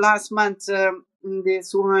 Like last month,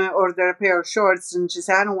 this woman ordered a pair of shorts and she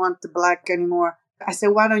said, I don't want the black anymore. I said,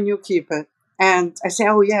 why don't you keep it? And I said,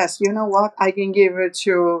 oh, yes, you know what? I can give it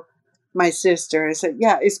to my sister. I said,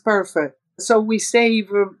 yeah, it's perfect. So we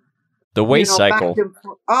save the waste cycle.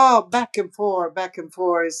 Back and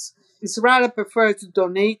forth. It's rather prefer to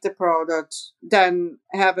donate the product than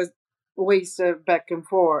have a waste back and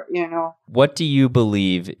forth, What do you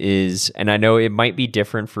believe is, and I know it might be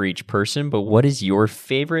different for each person, but what is your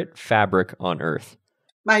favorite fabric on earth?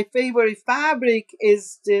 My favorite fabric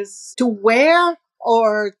is this to wear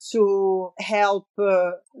or to help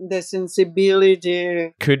the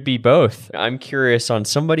sensibility? Could be both. I'm curious on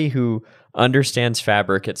somebody who understands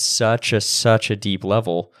fabric at such a deep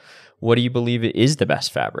level. What do you believe is the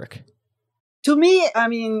best fabric? To me,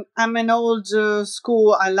 I'm an old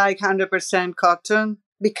school. I like 100% cotton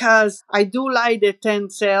because I do like the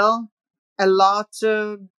tencel a lot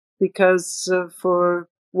because for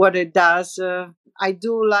what it does. I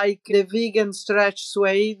do like the vegan stretch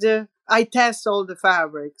suede. I test all the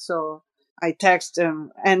fabrics, so I test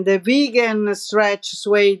them. And the vegan stretch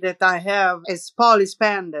suede that I have is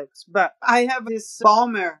polyspandex. But I have this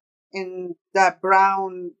bomber in that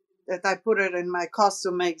brown that I put it in my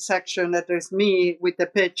custom make section that there's me with the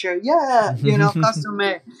picture. Yeah, custom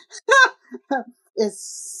make.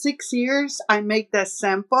 It's 6 years I make that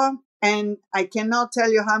sample. And I cannot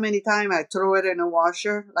tell you how many times I throw it in a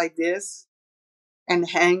washer like this and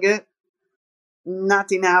hang it.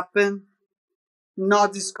 Nothing happened.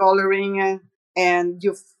 Not discoloring it. And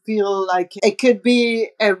you feel like it could be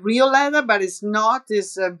a real leather, but it's not.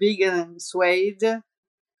 It's a vegan suede.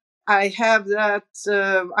 I have that.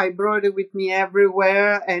 I brought it with me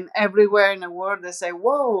everywhere. And everywhere in the world they say,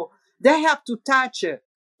 whoa, they have to touch it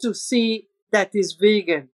to see that it's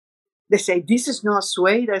vegan. They say, this is not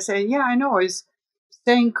suede. I say, yeah, I know. It's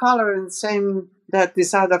same color and same that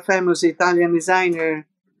this other famous Italian designer,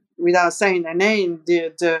 without saying the name,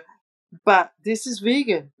 did. But this is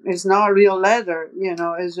vegan. It's not real leather.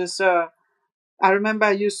 It's just, I remember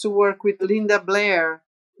I used to work with Linda Blair,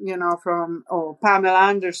 from Pamela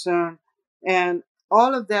Anderson. And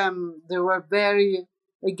all of them, they were very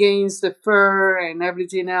against the fur and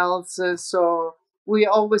everything else. So we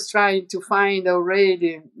always trying to find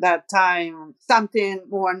already that time something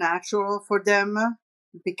more natural for them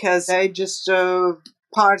because they just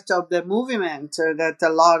part of the movement that a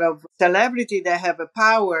lot of celebrity they have a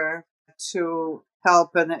power to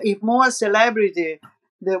help, and if more celebrity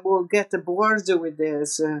they will get bored with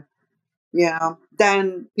this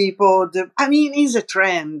then people it's a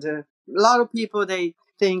trend. A lot of people they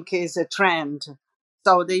think it's a trend,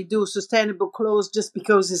 so they do sustainable clothes just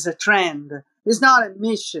because it's a trend. It's not a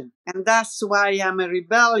mission. And that's why I'm a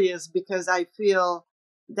rebellious, because I feel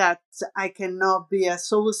that I cannot be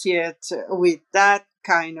associated with that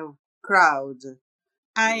kind of crowd.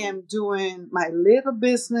 I am doing my little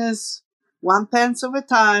business, one pence at a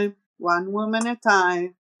time, one woman at a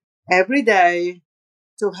time, every day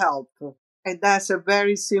to help. And that's a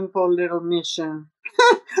very simple little mission.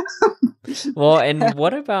 Well, and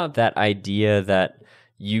what about that idea that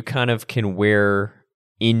you kind of can wear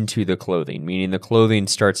into the clothing, meaning the clothing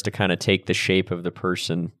starts to kind of take the shape of the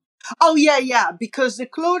person? Oh, yeah, because the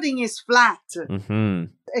clothing is flat. Mm-hmm.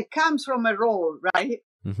 It comes from a roll, right?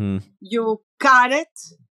 Mm-hmm. You cut it,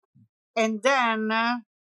 and then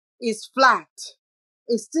it's flat.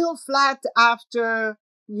 It's still flat after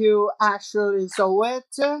you actually sew it,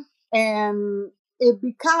 and it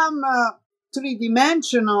become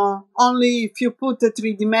three-dimensional only if you put a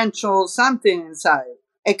three-dimensional something inside.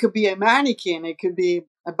 It could be a mannequin, it could be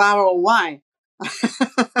a barrel of wine.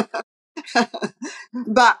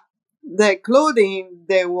 But the clothing,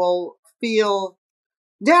 they will feel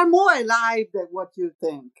They are more alive than what you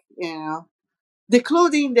think, you know. The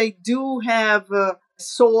clothing, they do have a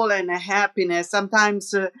soul and a happiness.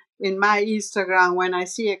 Sometimes in my Instagram, when I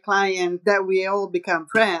see a client that we all become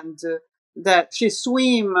friends, that she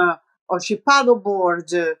swim or she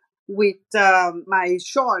paddleboard with my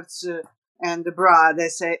shorts and the bra, they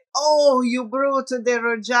say, "Oh, you brought the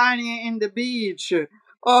Rojani in the beach."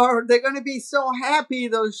 Or they're going to be so happy,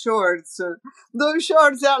 those shorts. Those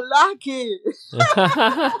shorts are lucky.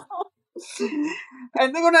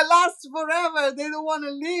 And they're gonna last forever. They don't want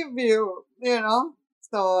to leave you, you know.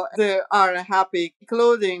 So they are happy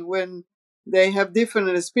clothing when they have different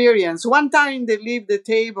experience. One time they leave the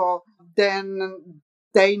table, then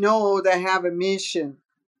they know they have a mission.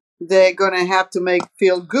 They're gonna have to make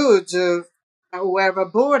feel good whoever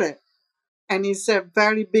bought it, and it's a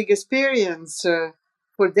very big experience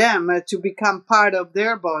for them to become part of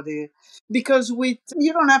their body, because with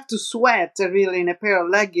you don't have to sweat really in a pair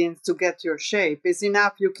of leggings to get your shape. It's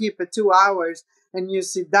enough you keep it 2 hours and you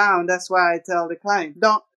sit down. That's why I tell the client,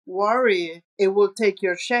 don't worry, it will take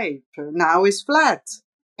your shape. Now it's flat,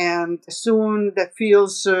 and soon that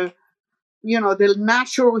feels the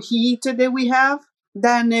natural heat that we have,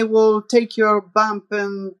 then it will take your bump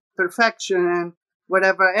and perfection and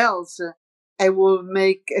whatever else. It will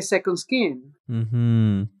make a second skin.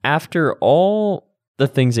 Mm-hmm. After all the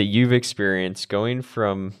things that you've experienced, going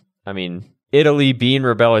from, Italy, being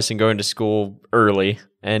rebellious and going to school early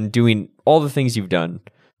and doing all the things you've done,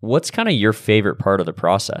 what's kind of your favorite part of the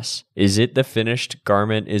process? Is it the finished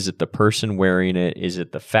garment? Is it the person wearing it? Is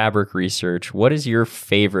it the fabric research? What is your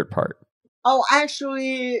favorite part? Oh,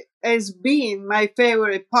 actually, it's been my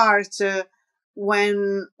favorite part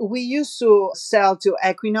when we used to sell to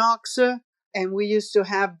Equinox, and we used to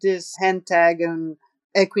have this hand tag and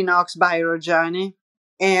Equinox by Rojani.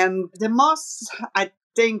 And the most, I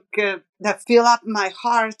think, that fill up my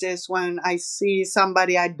heart is when I see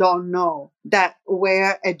somebody I don't know that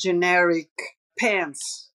wear a generic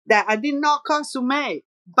pants that I did not custom make,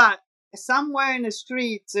 but somewhere in the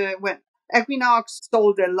street when Equinox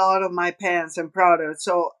sold a lot of my pants and products.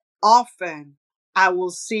 So often I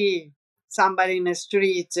will see somebody in the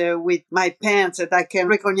street with my pants that I can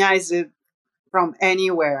recognize it from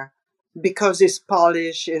anywhere, because it's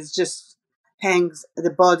polished, it's just hangs the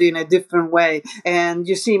body in a different way. And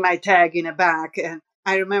you see my tag in the back. And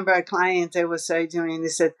I remember a client I was saying to me, and they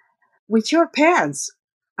said, with your pants,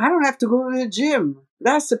 I don't have to go to the gym.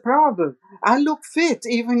 That's the problem. I look fit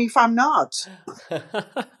even if I'm not.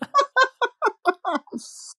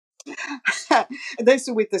 This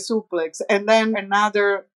with the suplex. And then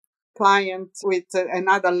another client with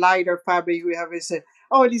another lighter fabric we have said,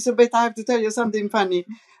 "Oh, Elizabeth, I have to tell you something funny.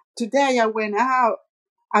 Today I went out.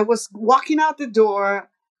 I was walking out the door,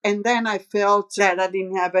 and then I felt that I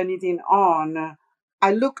didn't have anything on.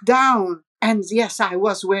 I looked down, and yes, I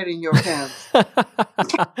was wearing your pants."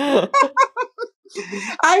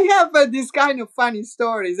 I have this kind of funny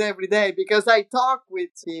stories every day because I talk with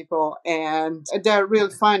people and they're real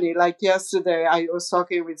funny. Like yesterday, I was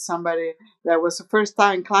talking with somebody that was a first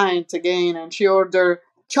time client again, and she ordered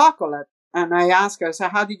chocolate. And I asked her, so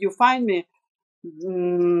how did you find me?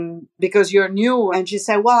 Because you're new. And she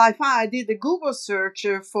said, well, I did a Google search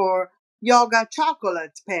for yoga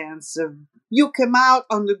chocolate pants. You came out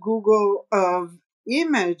on the Google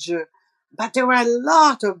image, but there were a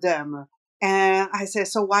lot of them. And I said,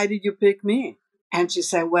 so why did you pick me? And she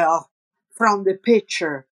said, well, from the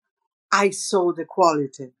picture, I saw the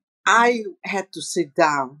quality. I had to sit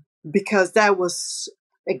down because that was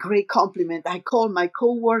a great compliment. I called my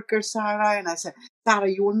coworker, Sarah, and I said, Sarah,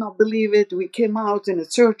 you will not believe it. We came out in a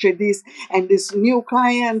search of this, and this new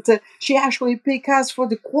client, she actually picked us for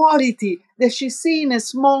the quality that she see in a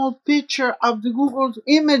small picture of the Google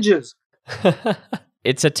images.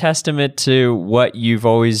 It's a testament to what you've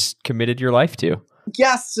always committed your life to.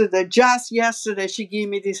 Just yesterday, she gave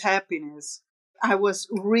me this happiness. I was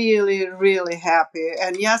really, really happy.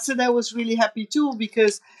 And yesterday I was really happy too,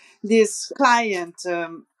 because this client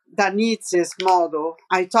that needs this model,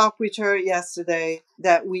 I talked with her yesterday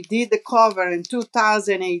that we did the cover in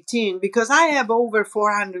 2018, because I have over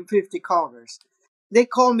 450 covers. They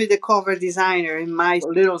call me the cover designer in my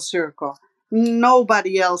little circle.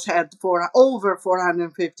 Nobody else had over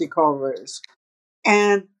 450 covers.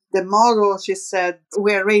 And the model, she said,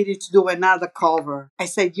 we're ready to do another cover. I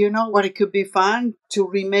said, you know what, it could be fun to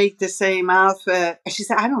remake the same outfit. And she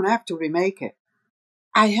said, I don't have to remake it.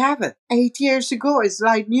 I have it. 8 years ago, it's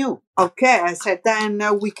like new. Okay, I said, then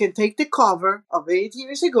we can take the cover of 8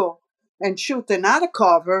 years ago and shoot another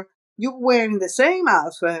cover. You're wearing the same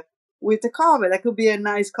outfit with the cover. That could be a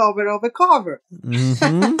nice cover of a cover.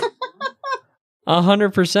 Mm-hmm.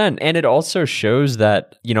 100%. And it also shows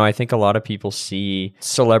that, I think a lot of people see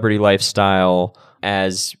celebrity lifestyle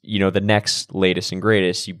as, the next latest and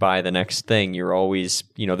greatest. You buy the next thing. You're always,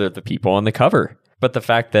 they're the people on the cover. But the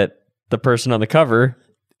fact that the person on the cover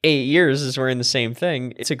 8 years is wearing the same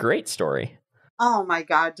thing, it's a great story. Oh my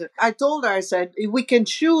God. I told her, I said, we can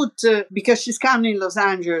shoot because she's coming in Los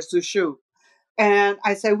Angeles to shoot. And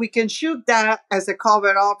I said, we can shoot that as a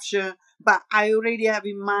cover option, but I already have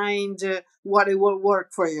in mind what it will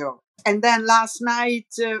work for you. And then last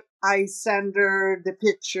night, I sent her the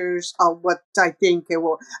pictures of what I think it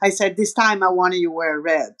will. I said, this time I want you to wear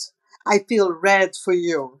red. I feel red for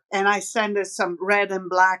you. And I sent her some red and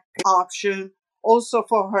black option also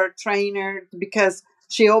for her trainer because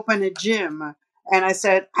she opened a gym. And I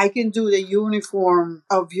said, I can do the uniform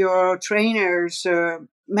of your trainers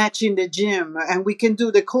matching the gym, and we can do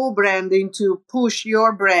the co-branding to push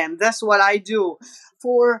your brand. That's what I do.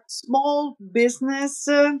 For small business,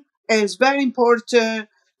 it's very important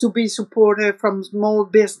to be supported from small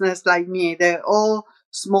business like me. They're all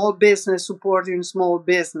small business supporting small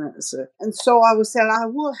business. And so I would say, I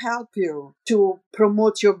will help you to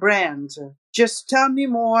promote your brand. Just tell me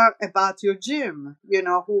more about your gym.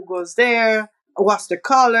 Who goes there? What's the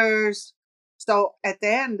colors? So at the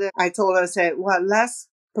end, I told her, I said, well, let's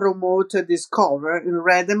promote this cover in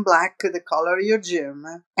red and black, the color of your gym,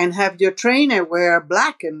 and have your trainer wear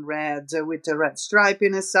black and red with a red stripe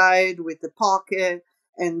in the side, with the pocket,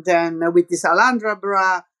 and then with this Alhambra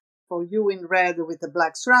bra for you in red with a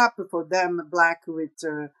black strap, for them black with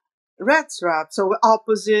red strap. So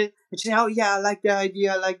opposite. And she said, oh yeah, I like the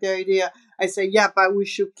idea. I said, yeah, but we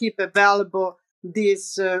should keep available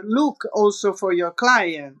this look also for your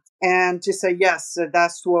client. And she said, yes,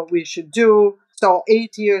 that's what we should do. So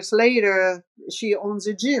 8 years later, she owns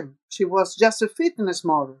a gym. She was just a fitness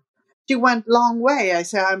model. She went long way. I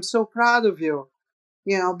said, I'm so proud of you,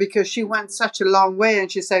 because she went such a long way.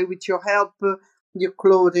 And she said, with your help, your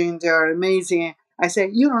clothing, they're amazing. I said,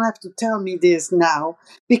 you don't have to tell me this now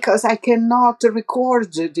because I cannot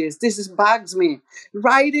record this. This bugs me.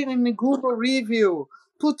 Write it in the Google review.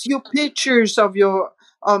 Put your pictures of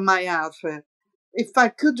my outfit. If I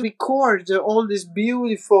could record all this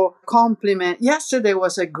beautiful compliment. Yesterday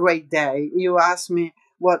was a great day. You asked me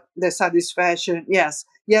what the satisfaction. Yes,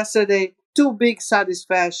 yesterday, two big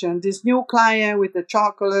satisfaction. This new client with the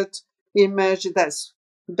chocolate image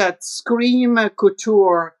that scream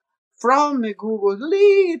couture from Google,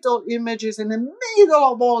 little images in the middle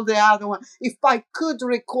of all the other one. If I could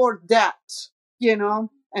record that,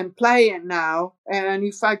 and play it now, and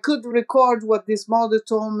if I could record what this mother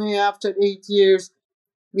told me after 8 years,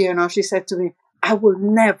 she said to me, I will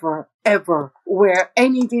never, ever wear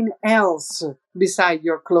anything else beside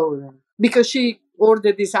your clothing. Because she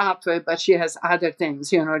ordered this outfit, but she has other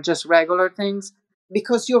things, just regular things.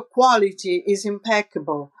 Because your quality is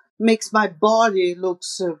impeccable, makes my body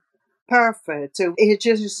looks perfect. It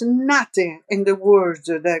just is nothing in the world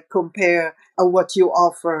that compare what you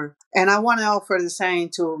offer. And I want to offer the same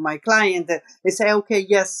to my client. They say, okay,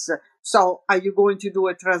 yes. So are you going to do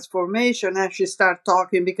a transformation? And she start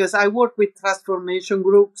talking because I work with transformation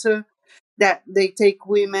groups that they take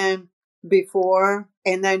women before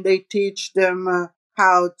and then they teach them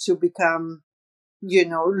how to become,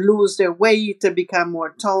 lose their weight, become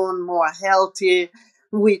more toned, more healthy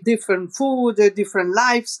with different food, a different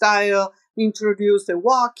lifestyle, introduce the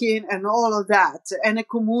walking and all of that, and a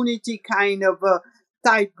community kind of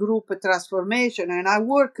tight group transformation. And I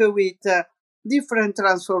work with different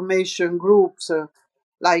transformation groups.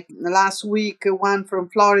 Like last week, one from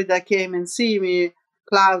Florida came and see me,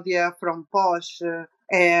 Claudia from Posh,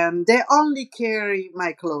 and they only carry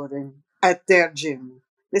my clothing at their gym.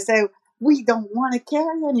 They say, we don't want to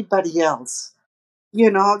carry anybody else.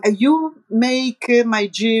 You make my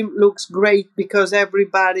gym looks great because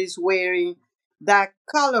everybody's wearing that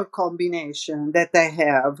color combination that I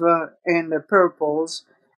have and the purples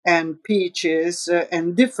and peaches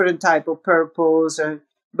and different type of purples and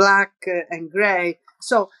black and gray.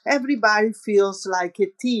 So everybody feels like a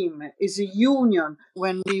team, is a union.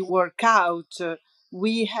 When we work out,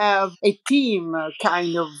 we have a team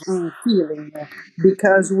kind of feeling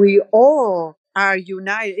because we all are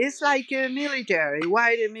united. It's like a military.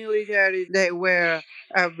 Why the military? They wear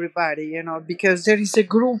everybody, because there is a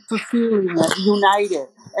group feeling united.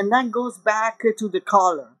 And that goes back to the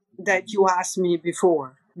color that you asked me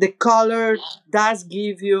before. The color does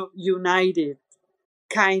give you united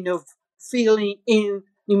kind of feeling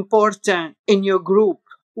important in your group.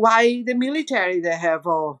 Why the military, they have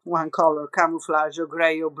all one color, camouflage or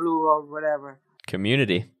gray or blue or whatever.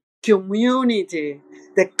 Community. community.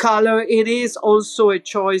 The color, it is also a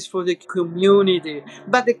choice for the community.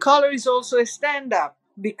 But the color is also a stand up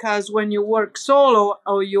because when you work solo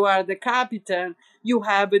or you are the captain, you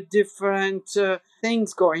have a different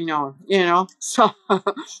things going on, So,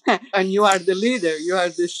 and you are the leader, you are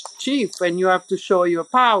the chief, and you have to show your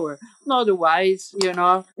power. Otherwise,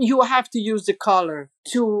 you have to use the color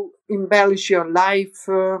to embellish your life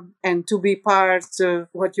and to be part of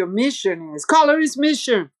what your mission is. Color is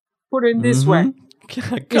mission. Put it in this way.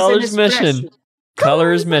 It's an Color's mission. expression.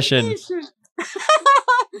 Color is mission.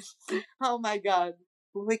 Oh my God.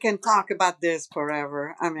 We can talk about this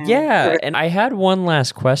forever. I mean, Yeah, and I had one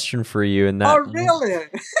last question for you in that. Oh, really?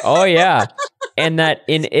 Oh, yeah. And that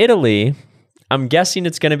in Italy, I'm guessing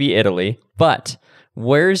it's going to be Italy, but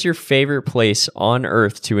where's your favorite place on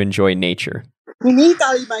earth to enjoy nature? In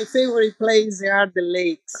Italy, my favorite place are the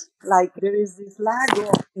lakes. Like there is this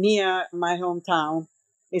lago near my hometown.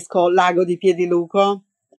 It's called Lago di Piediluco.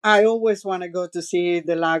 I always want to go to see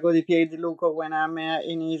the Lago di Piediluco when I'm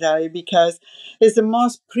in Italy because it's the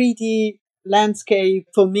most pretty landscape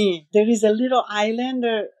for me. There is a little island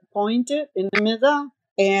pointed in the middle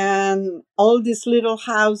and all these little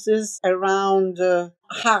houses around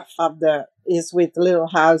half of the is with little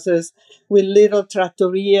houses with little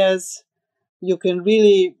trattorias. You can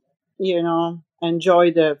really,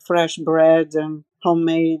 enjoy the fresh bread and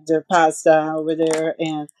homemade pasta over there.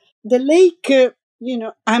 And the lake,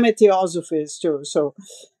 I'm a theosophist too. So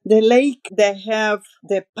the lake, they have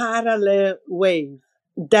the parallel wave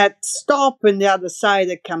that stop on the other side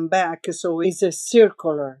and come back. So it's a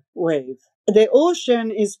circular wave. The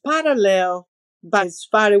ocean is parallel, but it's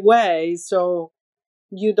far away. So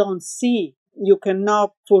you don't see, you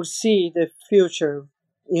cannot foresee the future,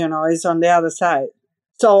 it's on the other side.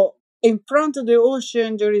 So in front of the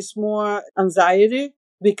ocean, there is more anxiety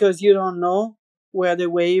because you don't know where the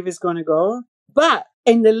wave is going to go. But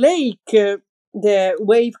in the lake, the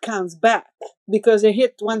wave comes back because it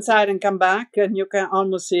hit one side and come back and you can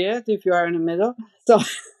almost see it if you are in the middle. So,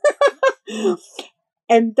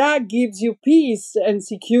 and that gives you peace and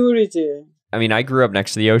security. I mean, I grew up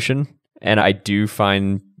next to the ocean, and I do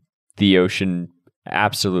find the ocean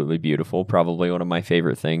absolutely beautiful, probably one of my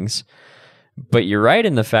favorite things. But you're right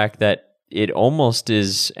in the fact that it almost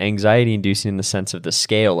is anxiety inducing in the sense of the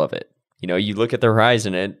scale of it. You look at the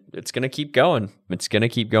horizon, it's going to keep going. It's going to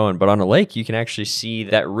keep going. But on a lake, you can actually see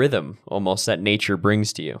that rhythm almost that nature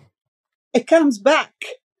brings to you. It comes back.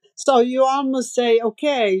 So you almost say,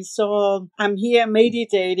 okay, so I'm here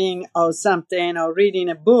meditating or something or reading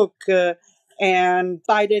a book. And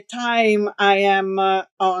by the time I am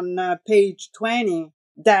on page 20,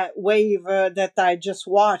 that wave that I just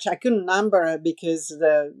watched, I couldn't number it because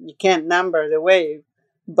you can't number the wave.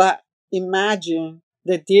 But imagine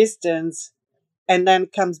the distance and then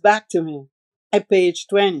it comes back to me at page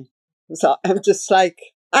 20. So I'm just like,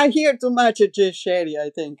 I hear too much of Jay Shetty, I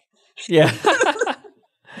think. Yeah.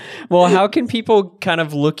 Well, how can people kind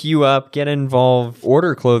of look you up, get involved,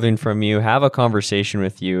 order clothing from you, have a conversation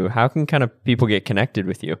with you? How can kind of people get connected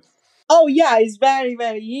with you? Oh, yeah, it's very,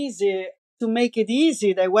 very easy. To make it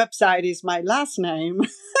easy, the website is my last name.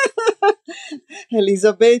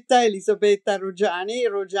 Elisabetta Roggiani,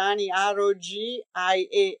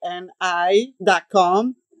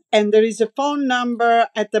 ROGIANI.com. And there is a phone number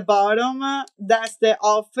at the bottom. That's the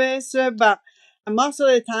office. But most of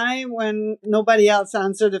the time when nobody else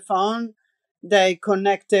answers the phone, they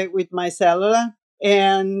connect it with my cellular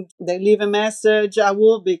and they leave a message. I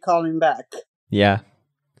will be calling back. Yeah.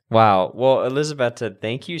 Wow. Well, Elisabetta,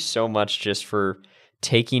 thank you so much just for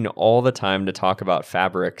taking all the time to talk about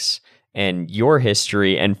fabrics and your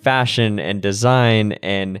history and fashion and design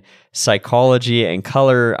and psychology and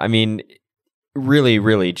color. I mean, really,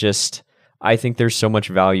 really just, I think there's so much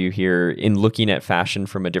value here in looking at fashion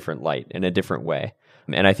from a different light, in a different way.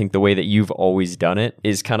 And I think the way that you've always done it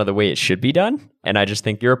is kind of the way it should be done. And I just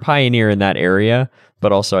think you're a pioneer in that area,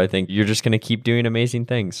 but also I think you're just going to keep doing amazing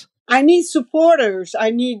things. I need supporters. I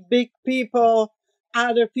need big people,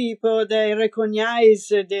 other people, they recognize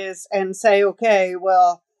this and say, okay,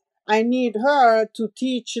 well, I need her to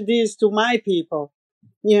teach this to my people,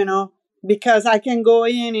 because I can go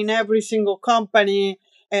in every single company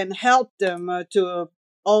and help them to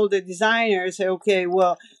all the designers say, okay,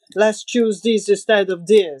 well, let's choose this instead of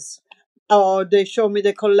this. Or they show me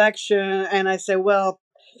the collection and I say, well,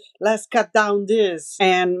 let's cut down this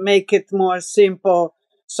and make it more simple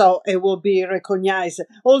so it will be recognized.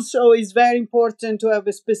 Also, it's very important to have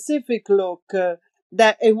a specific look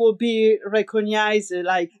that it will be recognized.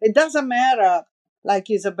 Like, it doesn't matter, like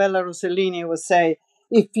Isabella Rossellini would say,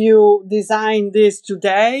 if you design this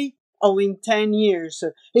today or in 10 years.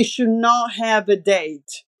 It should not have a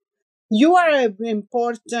date. You are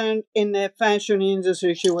important in the fashion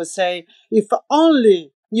industry, she would say, if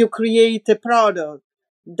only you create a product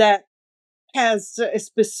that has a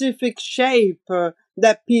specific shape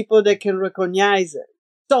that people that can recognize it.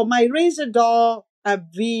 So my Razor Doll, a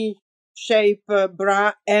V shape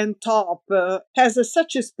bra and top has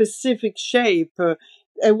such a specific shape.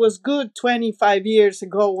 It was good 25 years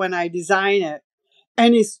ago when I designed it,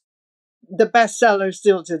 and it's the best seller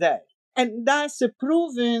still today. And that's a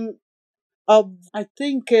proven of, I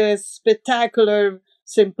think, a spectacular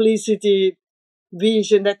simplicity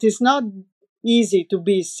vision that is not easy to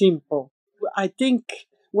be simple. I think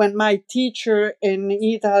when my teacher in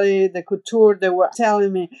Italy, the couture, they were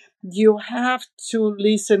telling me, you have to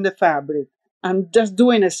listen to fabric. I'm just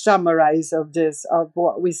doing a summarize of this, of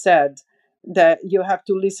what we said, that you have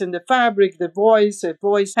to listen to fabric, the voice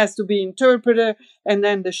has to be interpreted, and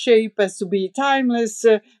then the shape has to be timeless,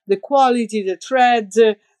 the quality, the thread,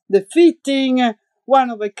 the fitting, one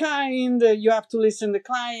of a kind. You have to listen to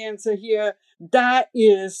clients here. That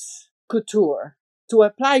is couture. To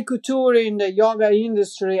apply couture in the yoga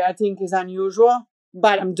industry, I think is unusual,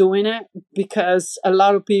 but I'm doing it because a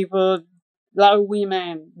lot of people, a lot of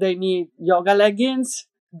women, they need yoga leggings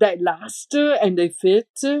that last and they fit.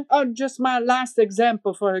 Or just my last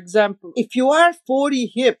example, for example, if you are 40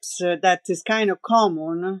 hips, that is kind of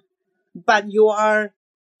common, but you are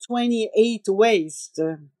 28 waist,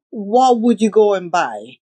 what would you go and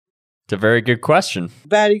buy? It's a very good question.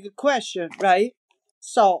 Very good question, right?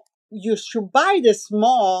 So you should buy the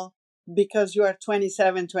small because you are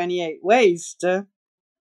 27, 28 waist.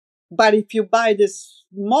 But if you buy the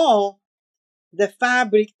small, the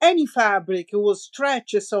fabric, any fabric, it will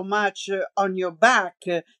stretch so much on your back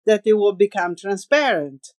that it will become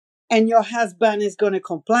transparent. And your husband is going to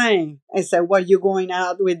complain and say, well, you're going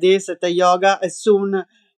out with this at the yoga. As soon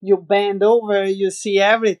you bend over, you see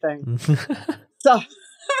everything. So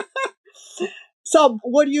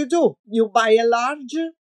what do? You buy a large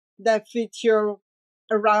that fits your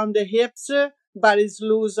around the hips, but is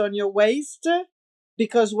loose on your waist.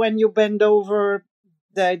 Because when you bend over,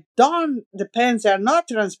 the pants are not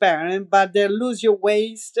transparent, but they lose your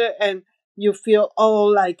waist and you feel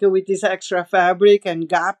all like with this extra fabric and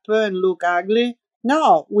gap and look ugly.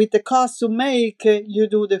 No, with the cost to make, you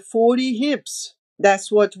do the 40 hips.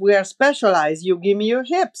 That's what we are specialized. You give me your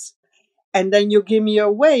hips. And then you give me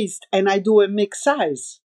your waist, and I do a mixed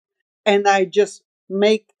size. And I just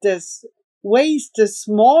make this waist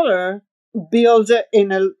smaller, build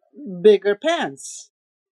in a bigger pants.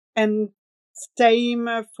 And same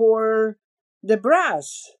for the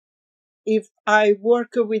bras. If I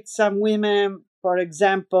work with some women, for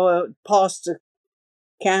example,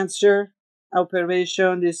 post-cancer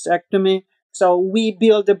operation, disectomy, so we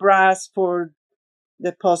build the bras for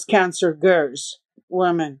the post-cancer girls,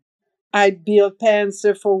 women. I build pants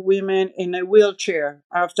for women in a wheelchair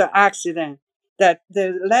after accident. That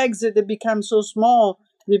the legs, they become so small,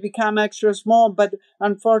 they become extra small, but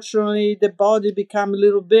unfortunately the body become a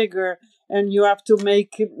little bigger, and you have to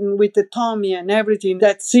make with the tummy and everything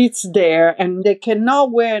that sits there, and they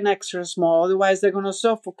cannot wear an extra small, otherwise they're going to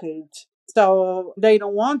suffocate. So they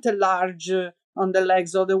don't want a large on the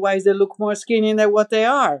legs, otherwise they look more skinny than what they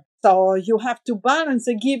are. So you have to balance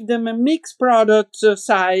and give them a mixed product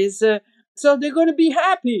size, so they're going to be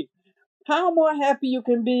happy. How more happy you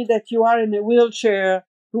can be that you are in a wheelchair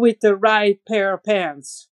with the right pair of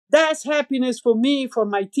pants. That's happiness for me, for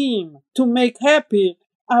my team, to make happy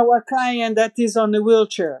our client that is on the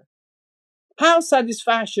wheelchair. How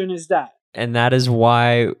satisfaction is that? And that is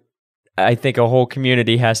why I think a whole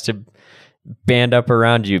community has to band up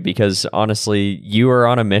around you, because honestly, you are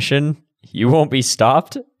on a mission. You won't be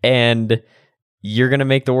stopped, and you're going to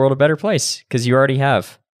make the world a better place because you already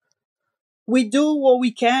have. We do what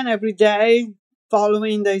we can every day,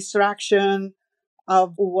 following the instruction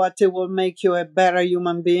of what it will make you a better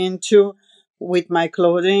human being too, with my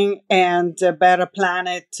clothing, and a better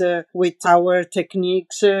planet with our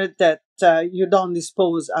techniques that you don't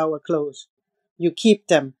dispose our clothes. You keep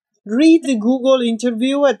them. Read the Google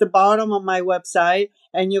interview at the bottom of my website,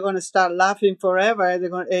 and you're going to start laughing forever.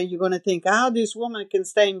 You're going to think, how this woman can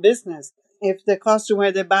stay in business if the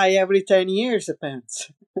customer, they buy every 10 years a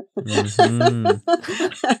pants. Mm-hmm.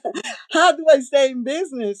 How do I stay in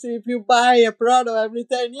business if you buy a product every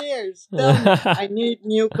 10 years? Tell me, I need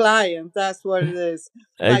new clients. That's what it is.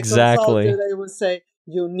 Exactly. My consultant, they would say,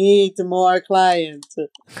 you need more clients.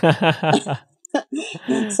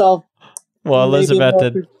 So, well,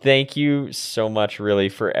 Elizabeth, thank you so much, really,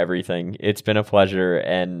 for everything. It's been a pleasure,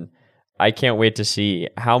 and I can't wait to see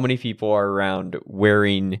how many people are around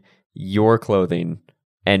wearing your clothing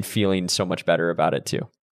and feeling so much better about it too.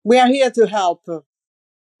 We are here to help.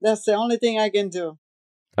 That's the only thing I can do.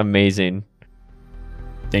 Amazing.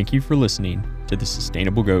 Thank you for listening to the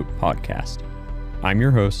Sustainable Goat podcast. I'm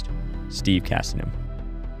your host, Steve Castanem.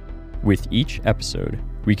 With each episode,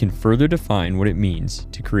 we can further define what it means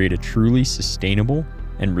to create a truly sustainable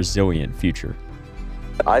and resilient future.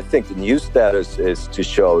 I think the new status is to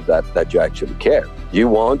show that you actually care. You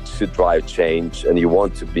want to drive change and you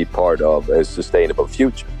want to be part of a sustainable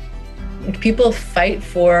future. People fight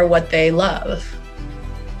for what they love.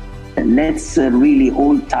 Let's really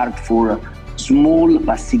all start for a small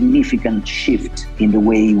but significant shift in the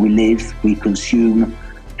way we live, we consume,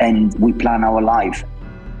 and we plan our life.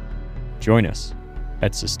 Join us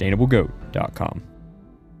at sustainablegoat.com.